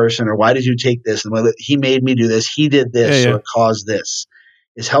 hit this person, or why did you take this? And he made me do this. He did this, or it caused this.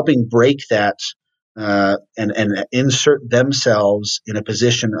 Is helping break that and insert themselves in a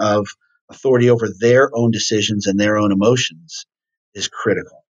position of authority over their own decisions and their own emotions is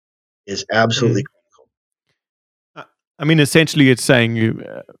critical. Is absolutely critical. I mean, essentially, it's saying you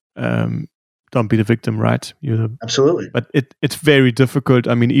don't be the victim, right? Absolutely. But it's very difficult.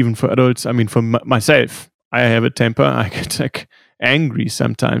 I mean, even for adults. I mean, for myself, I have a temper. I get angry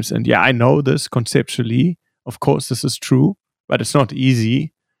sometimes, and I know this conceptually. Of course, this is true, but it's not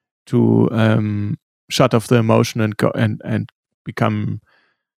easy to shut off the emotion and go and become.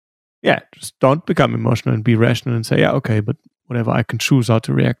 Just don't become emotional and be rational and say, okay, but whatever, I can choose how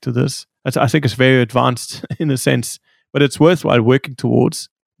to react to this. I think it's very advanced in a sense, but it's worthwhile working towards,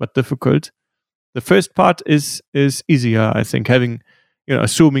 but difficult. The first part is easier, I think, having,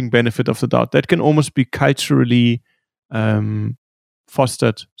 assuming benefit of the doubt. That can almost be culturally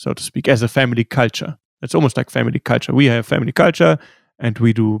fostered, so to speak, as a family culture. It's almost like family culture. We have family culture and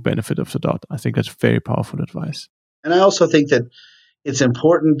we do benefit of the doubt. I think that's very powerful advice. And I also think that it's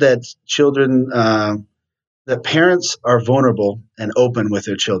important that children, that parents are vulnerable and open with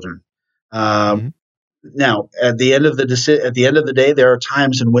their children. Now, at the end of the day, there are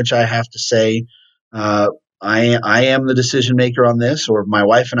times in which I have to say, I am the decision maker on this, or my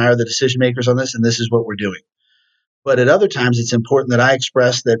wife and I are the decision makers on this, and this is what we're doing. But at other times, it's important that I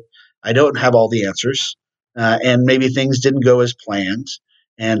express that I don't have all the answers, and maybe things didn't go as planned,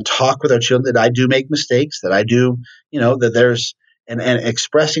 and talk with our children that I do make mistakes, that I do, that there's. And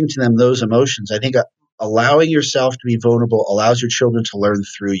expressing to them those emotions. I think allowing yourself to be vulnerable allows your children to learn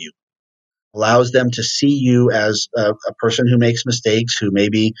through you, allows them to see you as a person who makes mistakes, who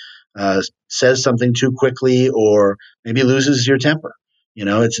maybe says something too quickly, or maybe loses your temper.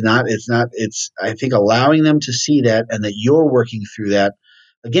 I think allowing them to see that and that you're working through that,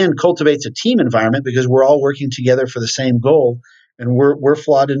 again, cultivates a team environment because we're all working together for the same goal, and we're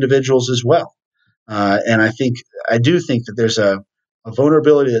flawed individuals as well. And I do think that there's a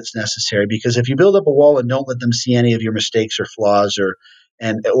vulnerability that's necessary, because if you build up a wall and don't let them see any of your mistakes or flaws, or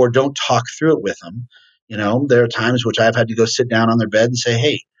don't talk through it with them, there are times which I've had to go sit down on their bed and say,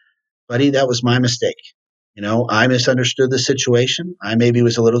 "Hey, buddy, that was my mistake. I misunderstood the situation. I maybe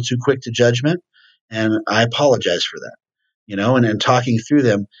was a little too quick to judgment, and I apologize for that." And talking through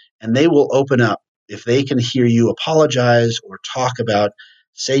them, and they will open up if they can hear you apologize or talk about,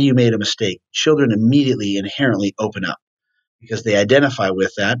 say you made a mistake. Children immediately inherently open up because they identify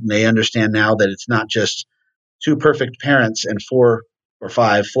with that, and they understand now that it's not just two perfect parents and 4 or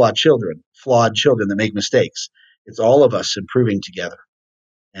 5 flawed children that make mistakes. It's all of us improving together.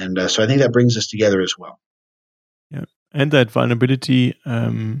 And so I think that brings us together as well. Yeah. And that vulnerability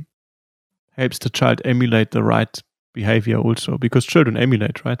helps the child emulate the right behavior also, because children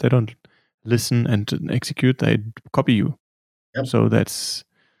emulate, right? They don't listen and execute, they copy you. Yep. So that's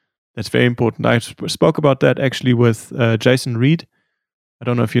very important. I spoke about that actually with Jason Reed. I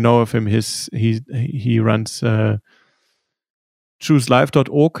don't know if you know of him. He runs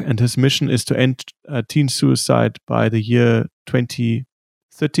chooselife.org, and his mission is to end teen suicide by the year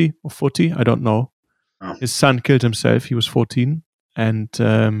 2030 or 40. I don't know. Oh. His son killed himself. He was 14.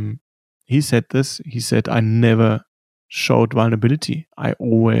 And he said this. He said, "I never showed vulnerability. I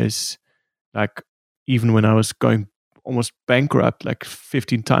always, even when I was going almost bankrupt,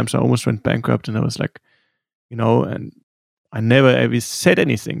 15 times, I almost went bankrupt. And I was and I never ever said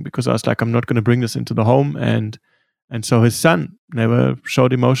anything because I was like, I'm not going to bring this into the home." And so his son never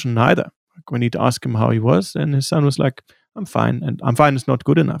showed emotion either. When he'd ask him how he was, and his son was like, "I'm fine," and "I'm fine" is not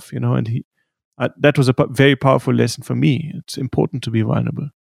good enough, And that was a very powerful lesson for me. It's important to be vulnerable.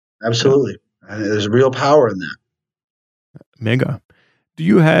 Absolutely, there's real power in that. Mega. Do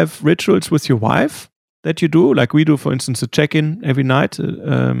you have rituals with your wife that you do, like we do, for instance, a check-in every night?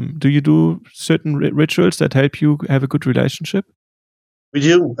 Do you do certain rituals that help you have a good relationship? We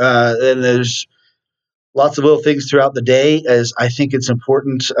do, and there's lots of little things throughout the day, as I think it's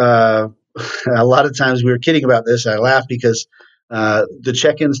important. A lot of times we were kidding about this. I laugh because the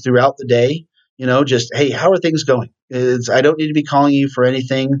check-ins throughout the day, just, "Hey, how are things going?" I don't need to be calling you for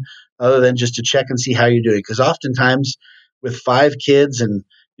anything other than just to check and see how you're doing. Because oftentimes with 5 kids and,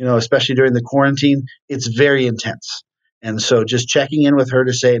 especially during the quarantine, it's very intense. And so just checking in with her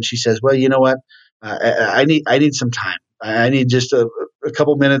to say, and she says, "Well, you know what? I need some time. I need just a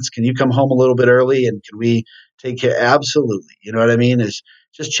couple minutes. Can you come home a little bit early, and can we take care?" Absolutely. You know what I mean? Is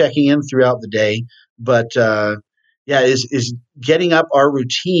just checking in throughout the day. But is getting up our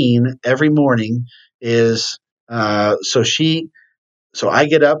routine every morning is so I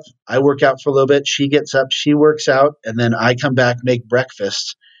get up, I work out for a little bit, she gets up, she works out, and then I come back, make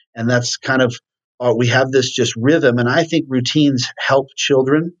breakfast. And that's kind of, we have this just rhythm. And I think routines help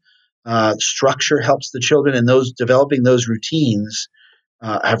children. Structure helps the children, and developing those routines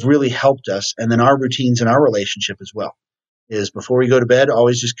have really helped us. And then our routines in our relationship as well is, before we go to bed,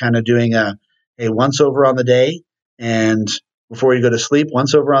 always just kind of doing a once over on the day, and before you go to sleep,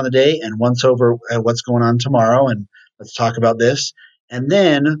 once over on the day, and once over what's going on tomorrow, and let's talk about this. And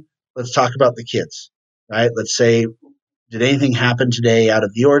then let's talk about the kids, right? Let's say, did anything happen today out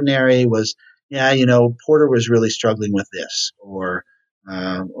of the ordinary? Porter was really struggling with this, or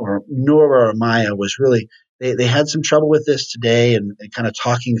Nora or Maya was really, they had some trouble with this today, and kind of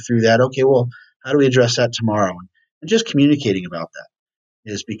talking through that. Okay, well, how do we address that tomorrow? And just communicating about that,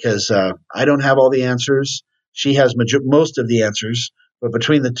 is because I don't have all the answers. She has most of the answers, but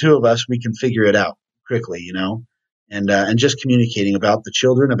between the two of us, we can figure it out quickly, and just communicating about the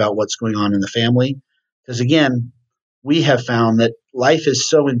children, about what's going on in the family. Because again, we have found that life is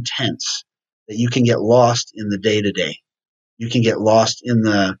so intense that you can get lost in the day-to-day. You can get lost in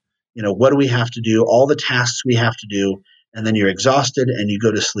the, what do we have to do, all the tasks we have to do, and then you're exhausted and you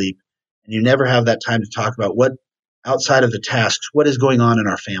go to sleep, and you never have that time to talk about what, outside of the tasks, what is going on in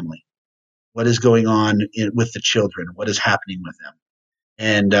our family, what is going on with the children, what is happening with them.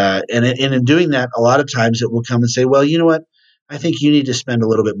 And in doing that, a lot of times it will come and say, "Well, you know what? I think you need to spend a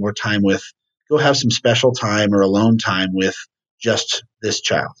little bit more time go have some special time or alone time with just this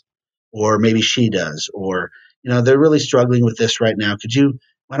child." Or maybe she does, or, they're really struggling with this right now.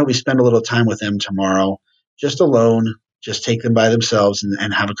 Why don't we spend a little time with them tomorrow, just alone, just take them by themselves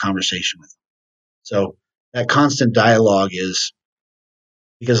and have a conversation with them. So that constant dialogue is,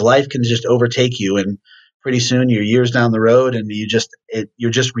 because life can just overtake you. And pretty soon you're years down the road, and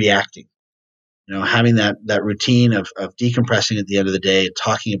you're just reacting. Having that routine of decompressing at the end of the day and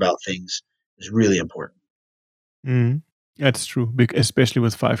talking about things is really important. Mm. That's true, especially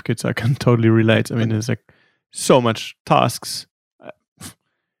with 5 kids. I can totally relate. I mean, there's like so much tasks,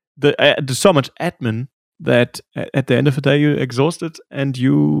 there's so much admin that at the end of the day you're exhausted and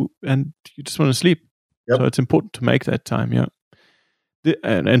you just want to sleep. Yep. So it's important to make that time. Yeah,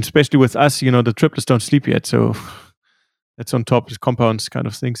 and especially with us, the triplets don't sleep yet, so that's on top. Is compounds kind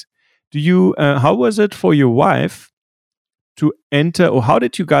of things. Do you? How was it for your wife to enter, or how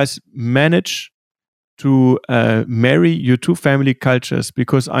did you guys manage to marry your 2 family cultures?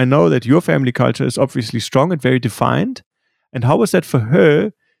 Because I know that your family culture is obviously strong and very defined. And how was that for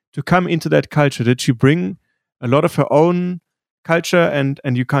her to come into that culture? Did she bring a lot of her own culture and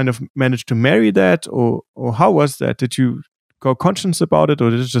you kind of managed to marry that? Or how was that? Did you go conscious about it,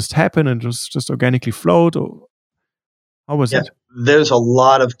 or did it just happen and just organically flowed? Or how was it? There's a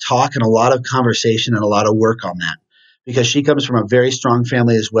lot of talk and a lot of conversation and a lot of work on that, because she comes from a very strong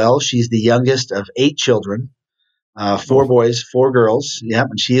family as well. She's the youngest of 8 children, 4 boys, 4 girls. Yeah,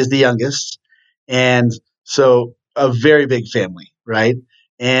 and she is the youngest. And so a very big family, right?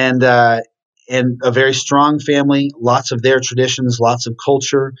 And a very strong family, lots of their traditions, lots of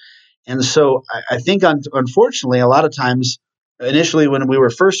culture. And so I think, unfortunately, a lot of times, initially when we were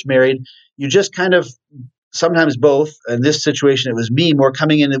first married, you just kind of, sometimes both. In this situation, it was me more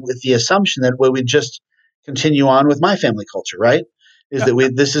coming in with the assumption that we'd just continue on with my family culture, right?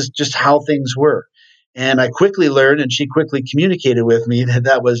 This is just how things were. And I quickly learned, and she quickly communicated with me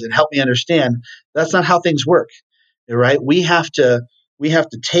that was, and helped me understand that's not how things work, right? We have to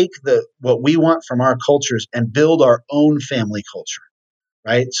take what we want from our cultures and build our own family culture,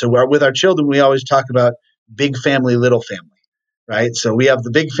 right? So with our children, we always talk about big family, little family, right? So we have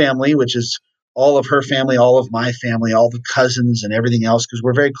the big family, which is all of her family, all of my family, all the cousins and everything else, because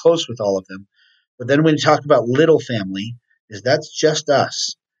we're very close with all of them. But then when you talk about little family, that's just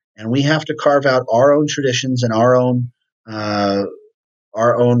us. And we have to carve out our own traditions and our own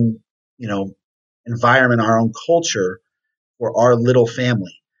environment, our own culture for our little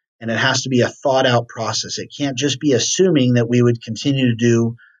family. And it has to be a thought out process. It can't just be assuming that we would continue to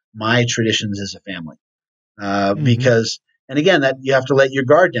do my traditions as a family. Because, and again, that you have to let your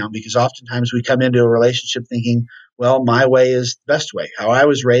guard down, because oftentimes we come into a relationship thinking, well, my way is the best way. How I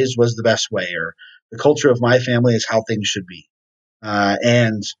was raised was the best way, or the culture of my family is how things should be.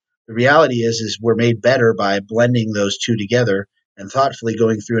 And the reality is we're made better by blending those two together and thoughtfully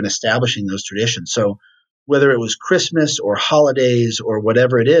going through and establishing those traditions. So whether it was Christmas or holidays or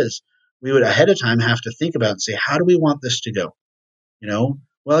whatever it is, we would ahead of time have to think about and say, how do we want this to go?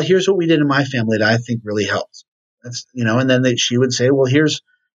 Well, here's what we did in my family that I think really helped. That's, and then she would say, well, here's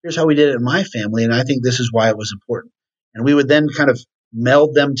how we did it in my family, and I think this is why it was important. And we would then kind of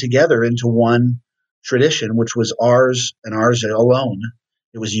meld them together into one tradition, which was ours and ours alone.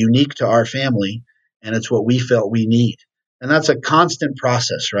 It was unique to our family, and it's what we felt we need. And that's a constant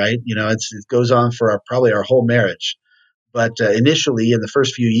process, right? It goes on for probably our whole marriage. But initially, in the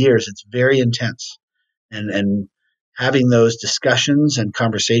first few years, it's very intense. And having those discussions and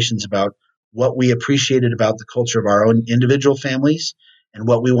conversations about what we appreciated about the culture of our own individual families and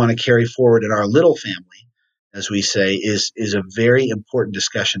what we want to carry forward in our little family, as we say, is a very important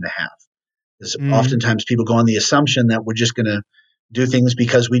discussion to have. Because oftentimes people go on the assumption that we're just going to do things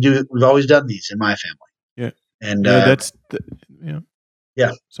because we've always done these in my family. Yeah. And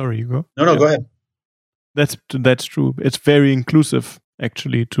yeah. Sorry, you go. No, go ahead. That's true. It's very inclusive,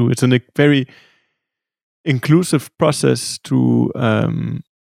 actually, too. It's a very inclusive process to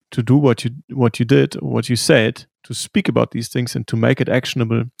do what you did, what you said, to speak about these things and to make it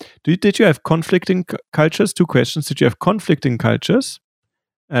actionable. Did you have conflicting cultures? 2 questions. Did you have conflicting cultures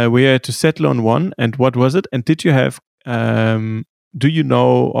where you had to settle on one, and what was it? And did you have do you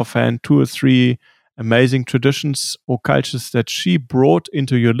know offhand 2 or 3 amazing traditions or cultures that she brought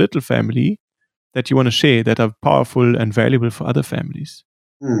into your little family that you want to share, that are powerful and valuable for other families?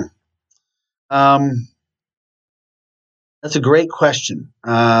 That's a great question.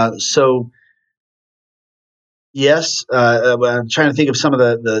 So, yes, I'm trying to think of some of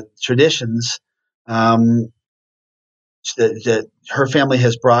the traditions that her family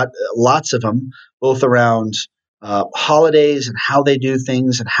has brought, lots of them, both around holidays and how they do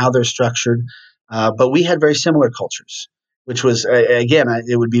things and how they're structured. But we had very similar cultures, which was, again,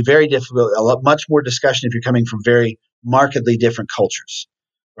 it would be very difficult, much more discussion if you're coming from very markedly different cultures,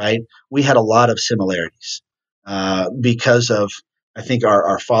 right? We had a lot of similarities because of, I think,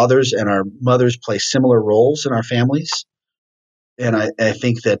 our fathers and our mothers play similar roles in our families. And I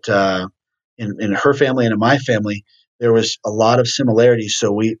think that in her family and in my family, there was a lot of similarities.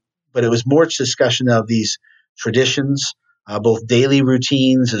 But it was more discussion of these traditions, both daily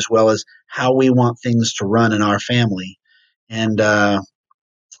routines as well as how we want things to run in our family. And I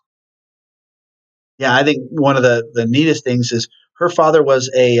think one of the neatest things is her father was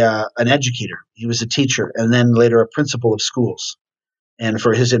an educator. He was a teacher and then later a principal of schools, and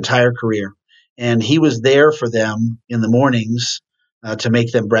for his entire career. And he was there for them in the mornings to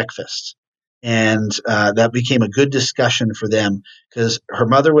make them breakfast. And that became a good discussion for them because her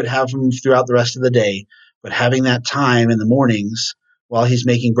mother would have them throughout the rest of the day, but having that time in the mornings while he's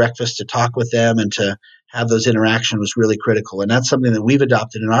making breakfast to talk with them and to have those interactions was really critical. And that's something that we've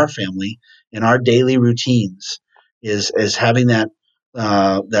adopted in our family, in our daily routines, is having that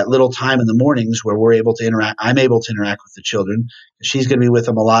little time in the mornings where we're able to interact. I'm able to interact with the children. She's going to be with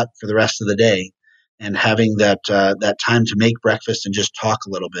them a lot for the rest of the day, and having that time to make breakfast and just talk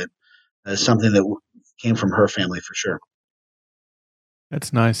a little bit is something that came from her family for sure.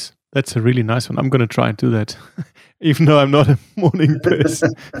 That's nice. That's a really nice one. I'm going to try and do that, even though I'm not a morning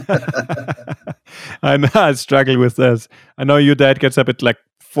person. I know I struggle with this. I know your dad gets up at like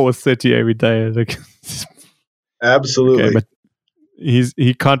 4:30 every day. Like, absolutely. Okay, but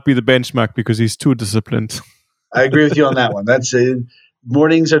he can't be the benchmark because he's too disciplined. I agree with you on that one. That's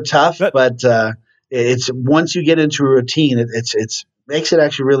mornings are tough, but it's once you get into a routine, it's makes it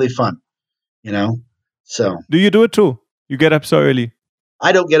actually really fun. So do you do it too? You get up so early?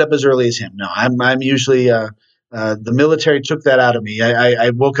 I don't get up as early as him. No, I'm usually the military took that out of me.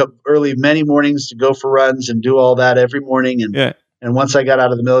 I woke up early many mornings to go for runs and do all that every morning. And once I got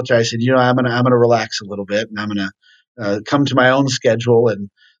out of the military, I said, I'm gonna relax a little bit and I'm gonna come to my own schedule.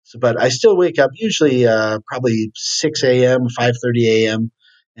 But I still wake up usually probably 6 a.m., 5:30 a.m.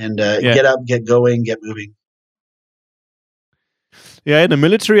 and get up, get going, get moving. Yeah, in the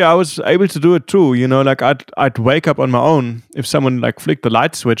military, I was able to do it too. Like I'd wake up on my own if someone like flicked the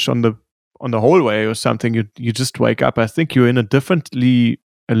light switch on the hallway or something. You just wake up. I think you're in a differently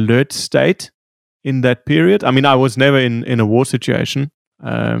alert state in that period. I mean, I was never in a war situation,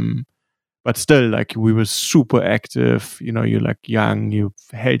 but still, like we were super active. You're like young, you're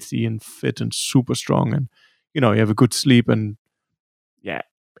healthy and fit and super strong, and you have a good sleep. And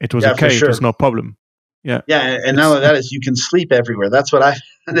it was okay. Sure. It was no problem. Yeah. And not only that is you can sleep everywhere. That's what I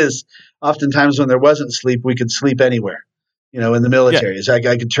found is oftentimes when there wasn't sleep, we could sleep anywhere. In the military, is I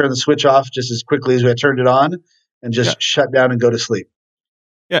could turn the switch off just as quickly as I turned it on, and just shut down and go to sleep.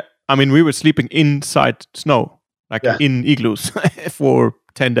 Yeah, I mean, we were sleeping inside snow, like in igloos, for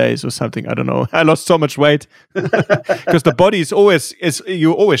 10 days or something. I don't know. I lost so much weight because the body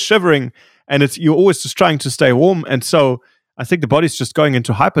you're always shivering, and you're always just trying to stay warm, and so. I think the body's just going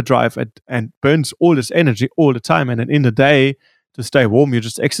into hyperdrive and burns all this energy all the time. And then in the day, to stay warm, you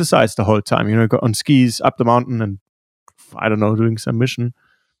just exercise the whole time. Go on skis up the mountain and, I don't know, doing some mission.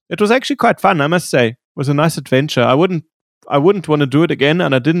 It was actually quite fun, I must say. It was a nice adventure. I wouldn't want to do it again,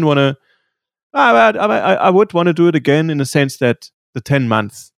 and I didn't want to. I would want to do it again in the sense that the 10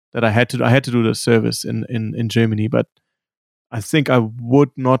 months that I had to do the service in Germany, but I think I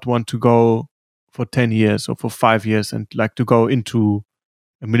would not want to go for 10 years or for 5 years and like to go into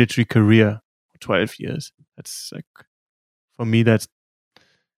a military career for 12 years. That's like, for me, that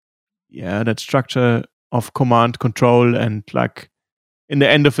structure of command control, and like in the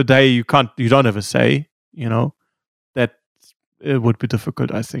end of the day, you don't have a say, that it would be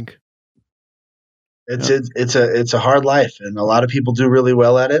difficult, I think. It's a hard life, and a lot of people do really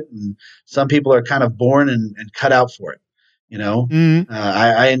well at it, and some people are kind of born and cut out for it.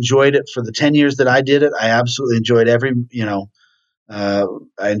 I enjoyed it for the 10 years that I did it. I absolutely enjoyed I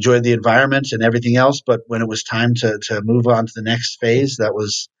enjoyed the environment and everything else. But when it was time to move on to the next phase, I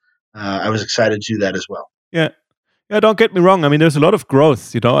was excited to do that as well. Yeah. Don't get me wrong. I mean, there's a lot of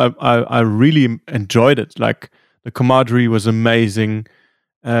growth. I really enjoyed it. Like the camaraderie was amazing.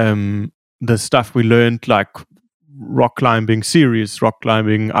 The stuff we learned, like serious rock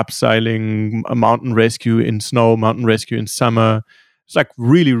climbing, abseiling, a mountain rescue in snow, mountain rescue in summer. It's like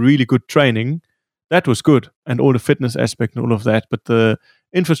really, really good training. That was good. And all the fitness aspect and all of that. But the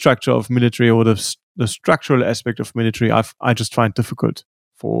infrastructure of military, or the structural aspect of military, I just find difficult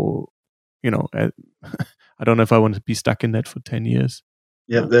for, I don't know if I want to be stuck in that for 10 years.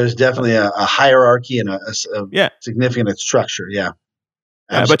 Yeah, there's definitely a hierarchy and a significant structure. Yeah.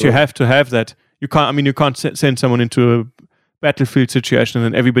 Yeah, but you have to have that. You can't send someone into a battlefield situation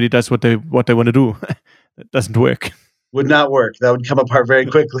and then everybody does what they want to do. That doesn't work. Would not work. That would come apart very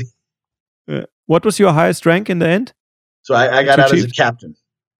quickly. What was your highest rank in the end? So I got out as a captain.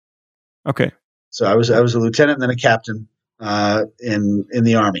 Okay. So I was a lieutenant and then a captain in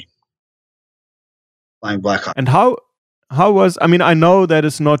the Army. flying Black Hawk. And how was? I mean, I know that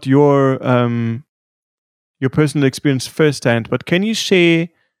it's not your personal experience firsthand, but can you share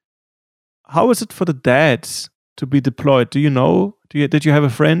how was it for the dads to be deployed? Do you know? Did you have a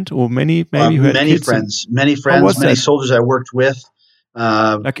friend or maybe you had many kids? friends, many soldiers I worked with.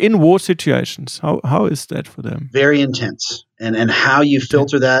 Like in war situations, how is that for them? Very intense, and how you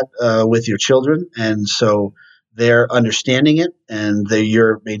filter that with your children, and so they're understanding it, and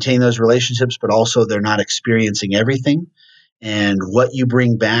you're maintaining those relationships, but also they're not experiencing everything, and what you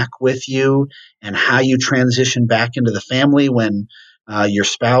bring back with you, and how you transition back into the family when your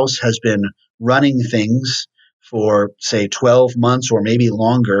spouse has been running things for say 12 months or maybe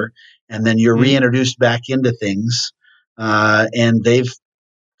longer, and then you're reintroduced back into things, and they've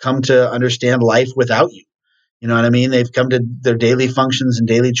come to understand life without you. You know what I mean? They've come to their daily functions and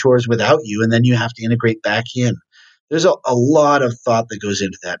daily chores without you, and then you have to integrate back in. There's a lot of thought that goes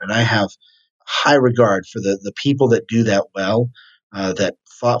into that, and I have high regard for the people that do that well, that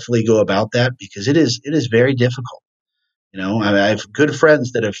thoughtfully go about that, because it is very difficult. I have good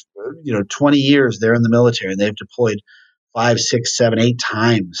friends that have 20 years they're in the military and they've deployed 5, 6, 7, 8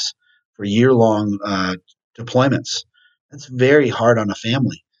 times for year-long deployments. That's very hard on a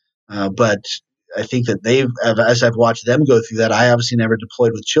family, but I think that as I've watched them go through that, I obviously never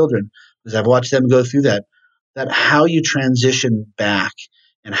deployed with children, as I've watched them go through that how you transition back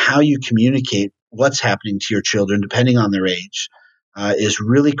and how you communicate what's happening to your children, depending on their age, is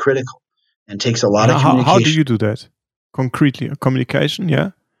really critical and takes a lot of communication. How do you do that concretely? Communication,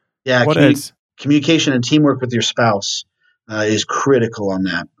 yeah? Yeah, what else? Communication and teamwork with your spouse is critical on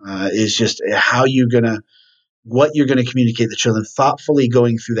that. Is just what you're going to communicate to the children, thoughtfully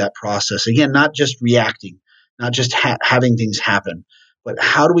going through that process. Again, not just reacting, not just having things happen, but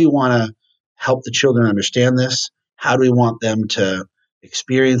how do we want to help the children understand this? How do we want them to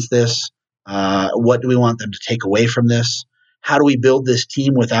experience this? What do we want them to take away from this? How do we build this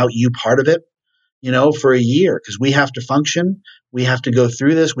team without you part of it? For a year, because we have to function. We have to go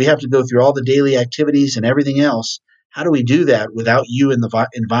through this. We have to go through all the daily activities and everything else. How do we do that without you in the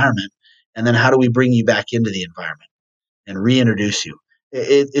environment? And then how do we bring you back into the environment and reintroduce you?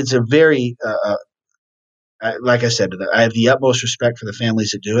 It's a very, like I said, I have the utmost respect for the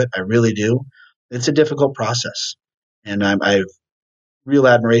families that do it. I really do. It's a difficult process. And I have real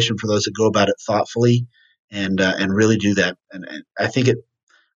admiration for those that go about it thoughtfully and really do that. And I think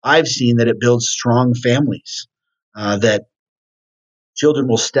I've seen that it builds strong families, that children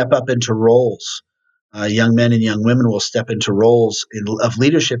will step up into roles. Young men and young women will step into roles of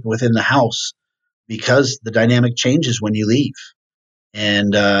leadership within the house, because the dynamic changes when you leave.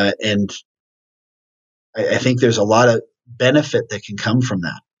 And I think there's a lot of benefit that can come from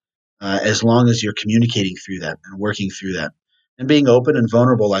that, as long as you're communicating through that and working through that and being open and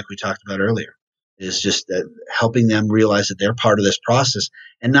vulnerable, like we talked about earlier, is just helping them realize that they're part of this process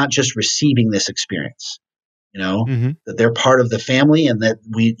and not just receiving this experience. That they're part of the family, and that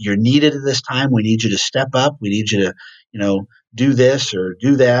you're needed at this time. We need you to step up. We need you to, do this or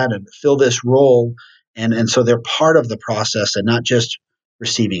do that and fill this role. And so they're part of the process and not just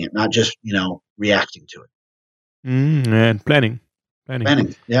receiving it, not just, reacting to it. And planning.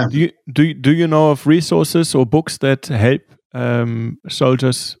 Yeah. Do you know of resources or books that help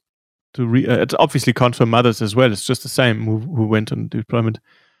soldiers to it obviously comes from mothers as well. It's just the same who went on deployment,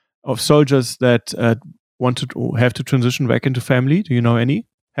 of soldiers that wanted or have to transition back into family. Do you know any?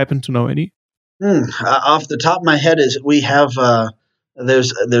 Happen to know any? Off the top of my head, is we have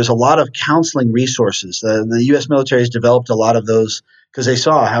there's a lot of counseling resources. The U.S. military has developed a lot of those because they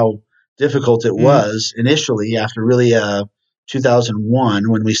saw how difficult it was initially after really 2001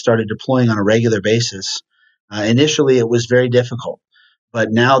 when we started deploying on a regular basis. Initially, it was very difficult, but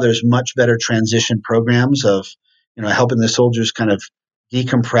now there's much better transition programs of helping the soldiers kind of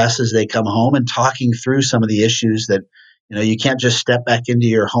decompress as they come home and talking through some of the issues that you can't just step back into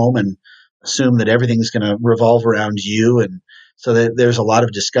your home and assume that everything's going to revolve around you. And so there's a lot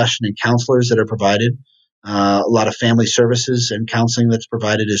of discussion and counselors that are provided, a lot of family services and counseling that's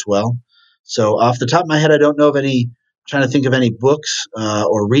provided as well. So off the top of my head, I don't know of any, I'm trying to think of any books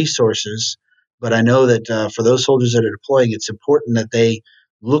or resources, but I know that for those soldiers that are deploying, it's important that they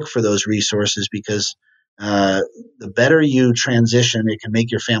look for those resources, because the better you transition, it can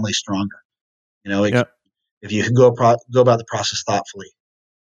make your family stronger. If you can go about the process thoughtfully.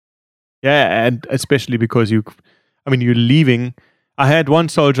 Yeah, and especially because you're leaving. I had one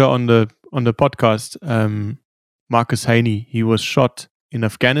soldier on the podcast, Marcus Haney. He was shot in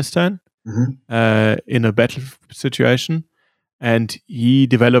Afghanistan in a battle situation, and he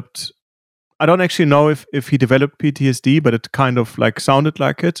developed. I don't actually know if he developed PTSD, but it kind of like sounded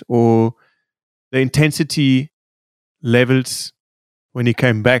like it, or the intensity levels when he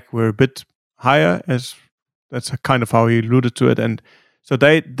came back were a bit higher, as that's kind of how he alluded to it. And so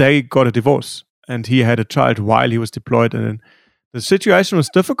they got a divorce, and he had a child while he was deployed. And the situation was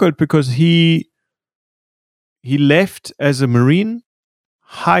difficult because he left as a Marine,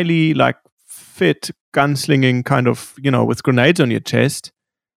 highly like fit, gunslinging kind of, with grenades on your chest,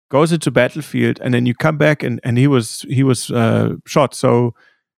 goes into battlefield, and then you come back and he was shot. So,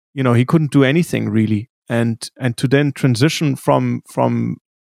 he couldn't do anything really. And to then transition from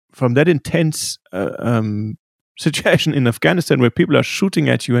that intense situation in Afghanistan where people are shooting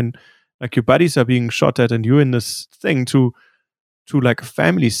at you and like your buddies are being shot at and you're in this thing to like a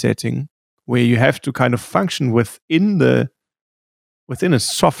family setting where you have to kind of function within a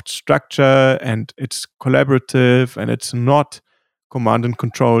soft structure, and it's collaborative and it's not command and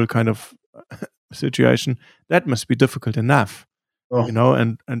control kind of situation. That must be difficult enough,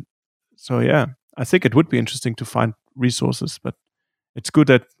 and so, yeah, I think it would be interesting to find resources, but it's good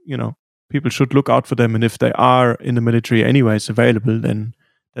that, people should look out for them. And if they are in the military anyways available, then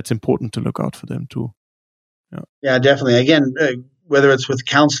that's important to look out for them too. Yeah, definitely. Again, whether it's with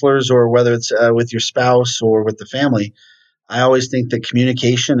counselors or whether it's with your spouse or with the family, I always think that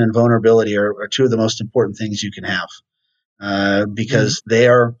communication and vulnerability are two of the most important things you can have, because they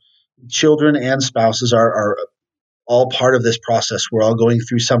are, children and spouses are all part of this process. We're all going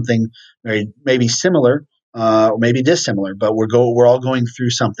through something maybe similar, or maybe dissimilar, but we're all going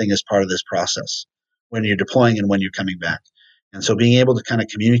through something as part of this process when you're deploying and when you're coming back. And so being able to kind of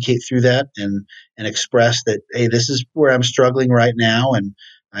communicate through that and express that, hey, this is where I'm struggling right now, and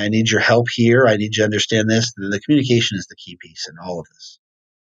I need your help here. I need you to understand this. The communication is the key piece in all of this.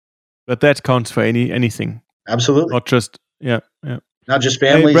 But that counts for anything. Absolutely. Not just, not just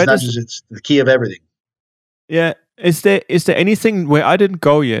families, Brett, it's the key of everything. Yeah. Is there anything where I didn't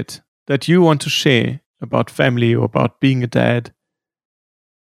go yet that you want to share about family or about being a dad?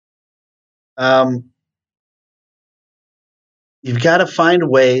 You've got to find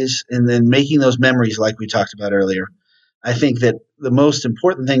ways, and then making those memories like we talked about earlier. I think that the most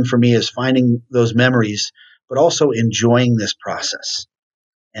important thing for me is finding those memories, but also enjoying this process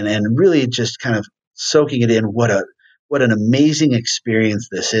and really just kind of soaking it in. What an amazing experience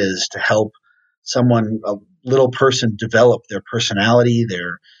this is to help someone, a little person, develop their personality,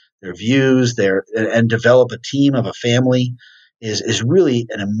 their views, and develop a team of a family is really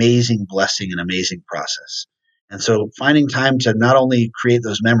an amazing blessing, an amazing process. And so finding time to not only create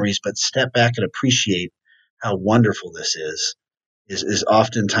those memories, but step back and appreciate how wonderful this is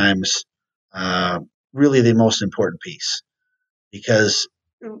oftentimes really the most important piece. Because,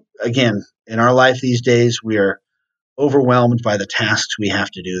 again, in our life these days, we are overwhelmed by the tasks we have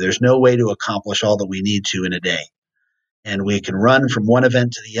to do. There's no way to accomplish all that we need to in a day. And we can run from one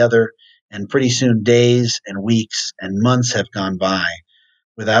event to the other, and pretty soon days and weeks and months have gone by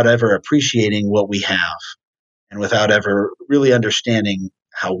without ever appreciating what we have and without ever really understanding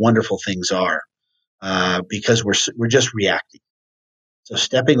how wonderful things are, because we're just reacting. So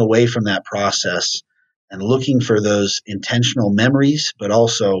stepping away from that process and looking for those intentional memories, but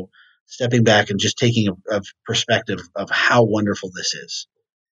also stepping back and just taking a perspective of how wonderful this is,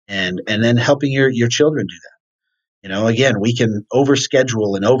 and then helping your children do that. Again, we can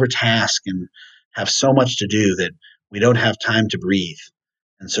overschedule and overtask and have so much to do that we don't have time to breathe.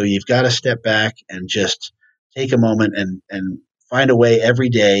 And so you've got to step back and just take a moment and find a way every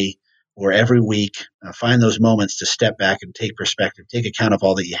day or every week, find those moments to step back and take perspective, take account of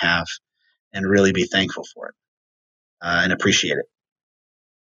all that you have, and really be thankful for it and appreciate it.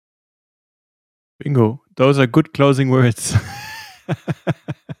 Bingo. Those are good closing words.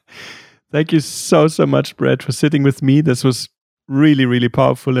 Thank you so much, Brett, for sitting with me. This was really, really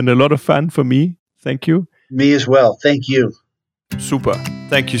powerful and a lot of fun for me. Thank you. Me as well. Thank you. Super.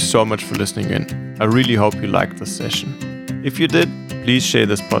 Thank you so much for listening in. I really hope you liked this session. If you did, please share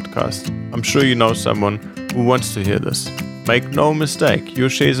this podcast. I'm sure you know someone who wants to hear this. Make no mistake, your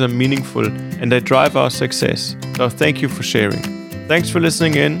shares are meaningful and they drive our success. So thank you for sharing. Thanks for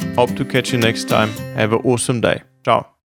listening in. Hope to catch you next time. Have an awesome day. Ciao.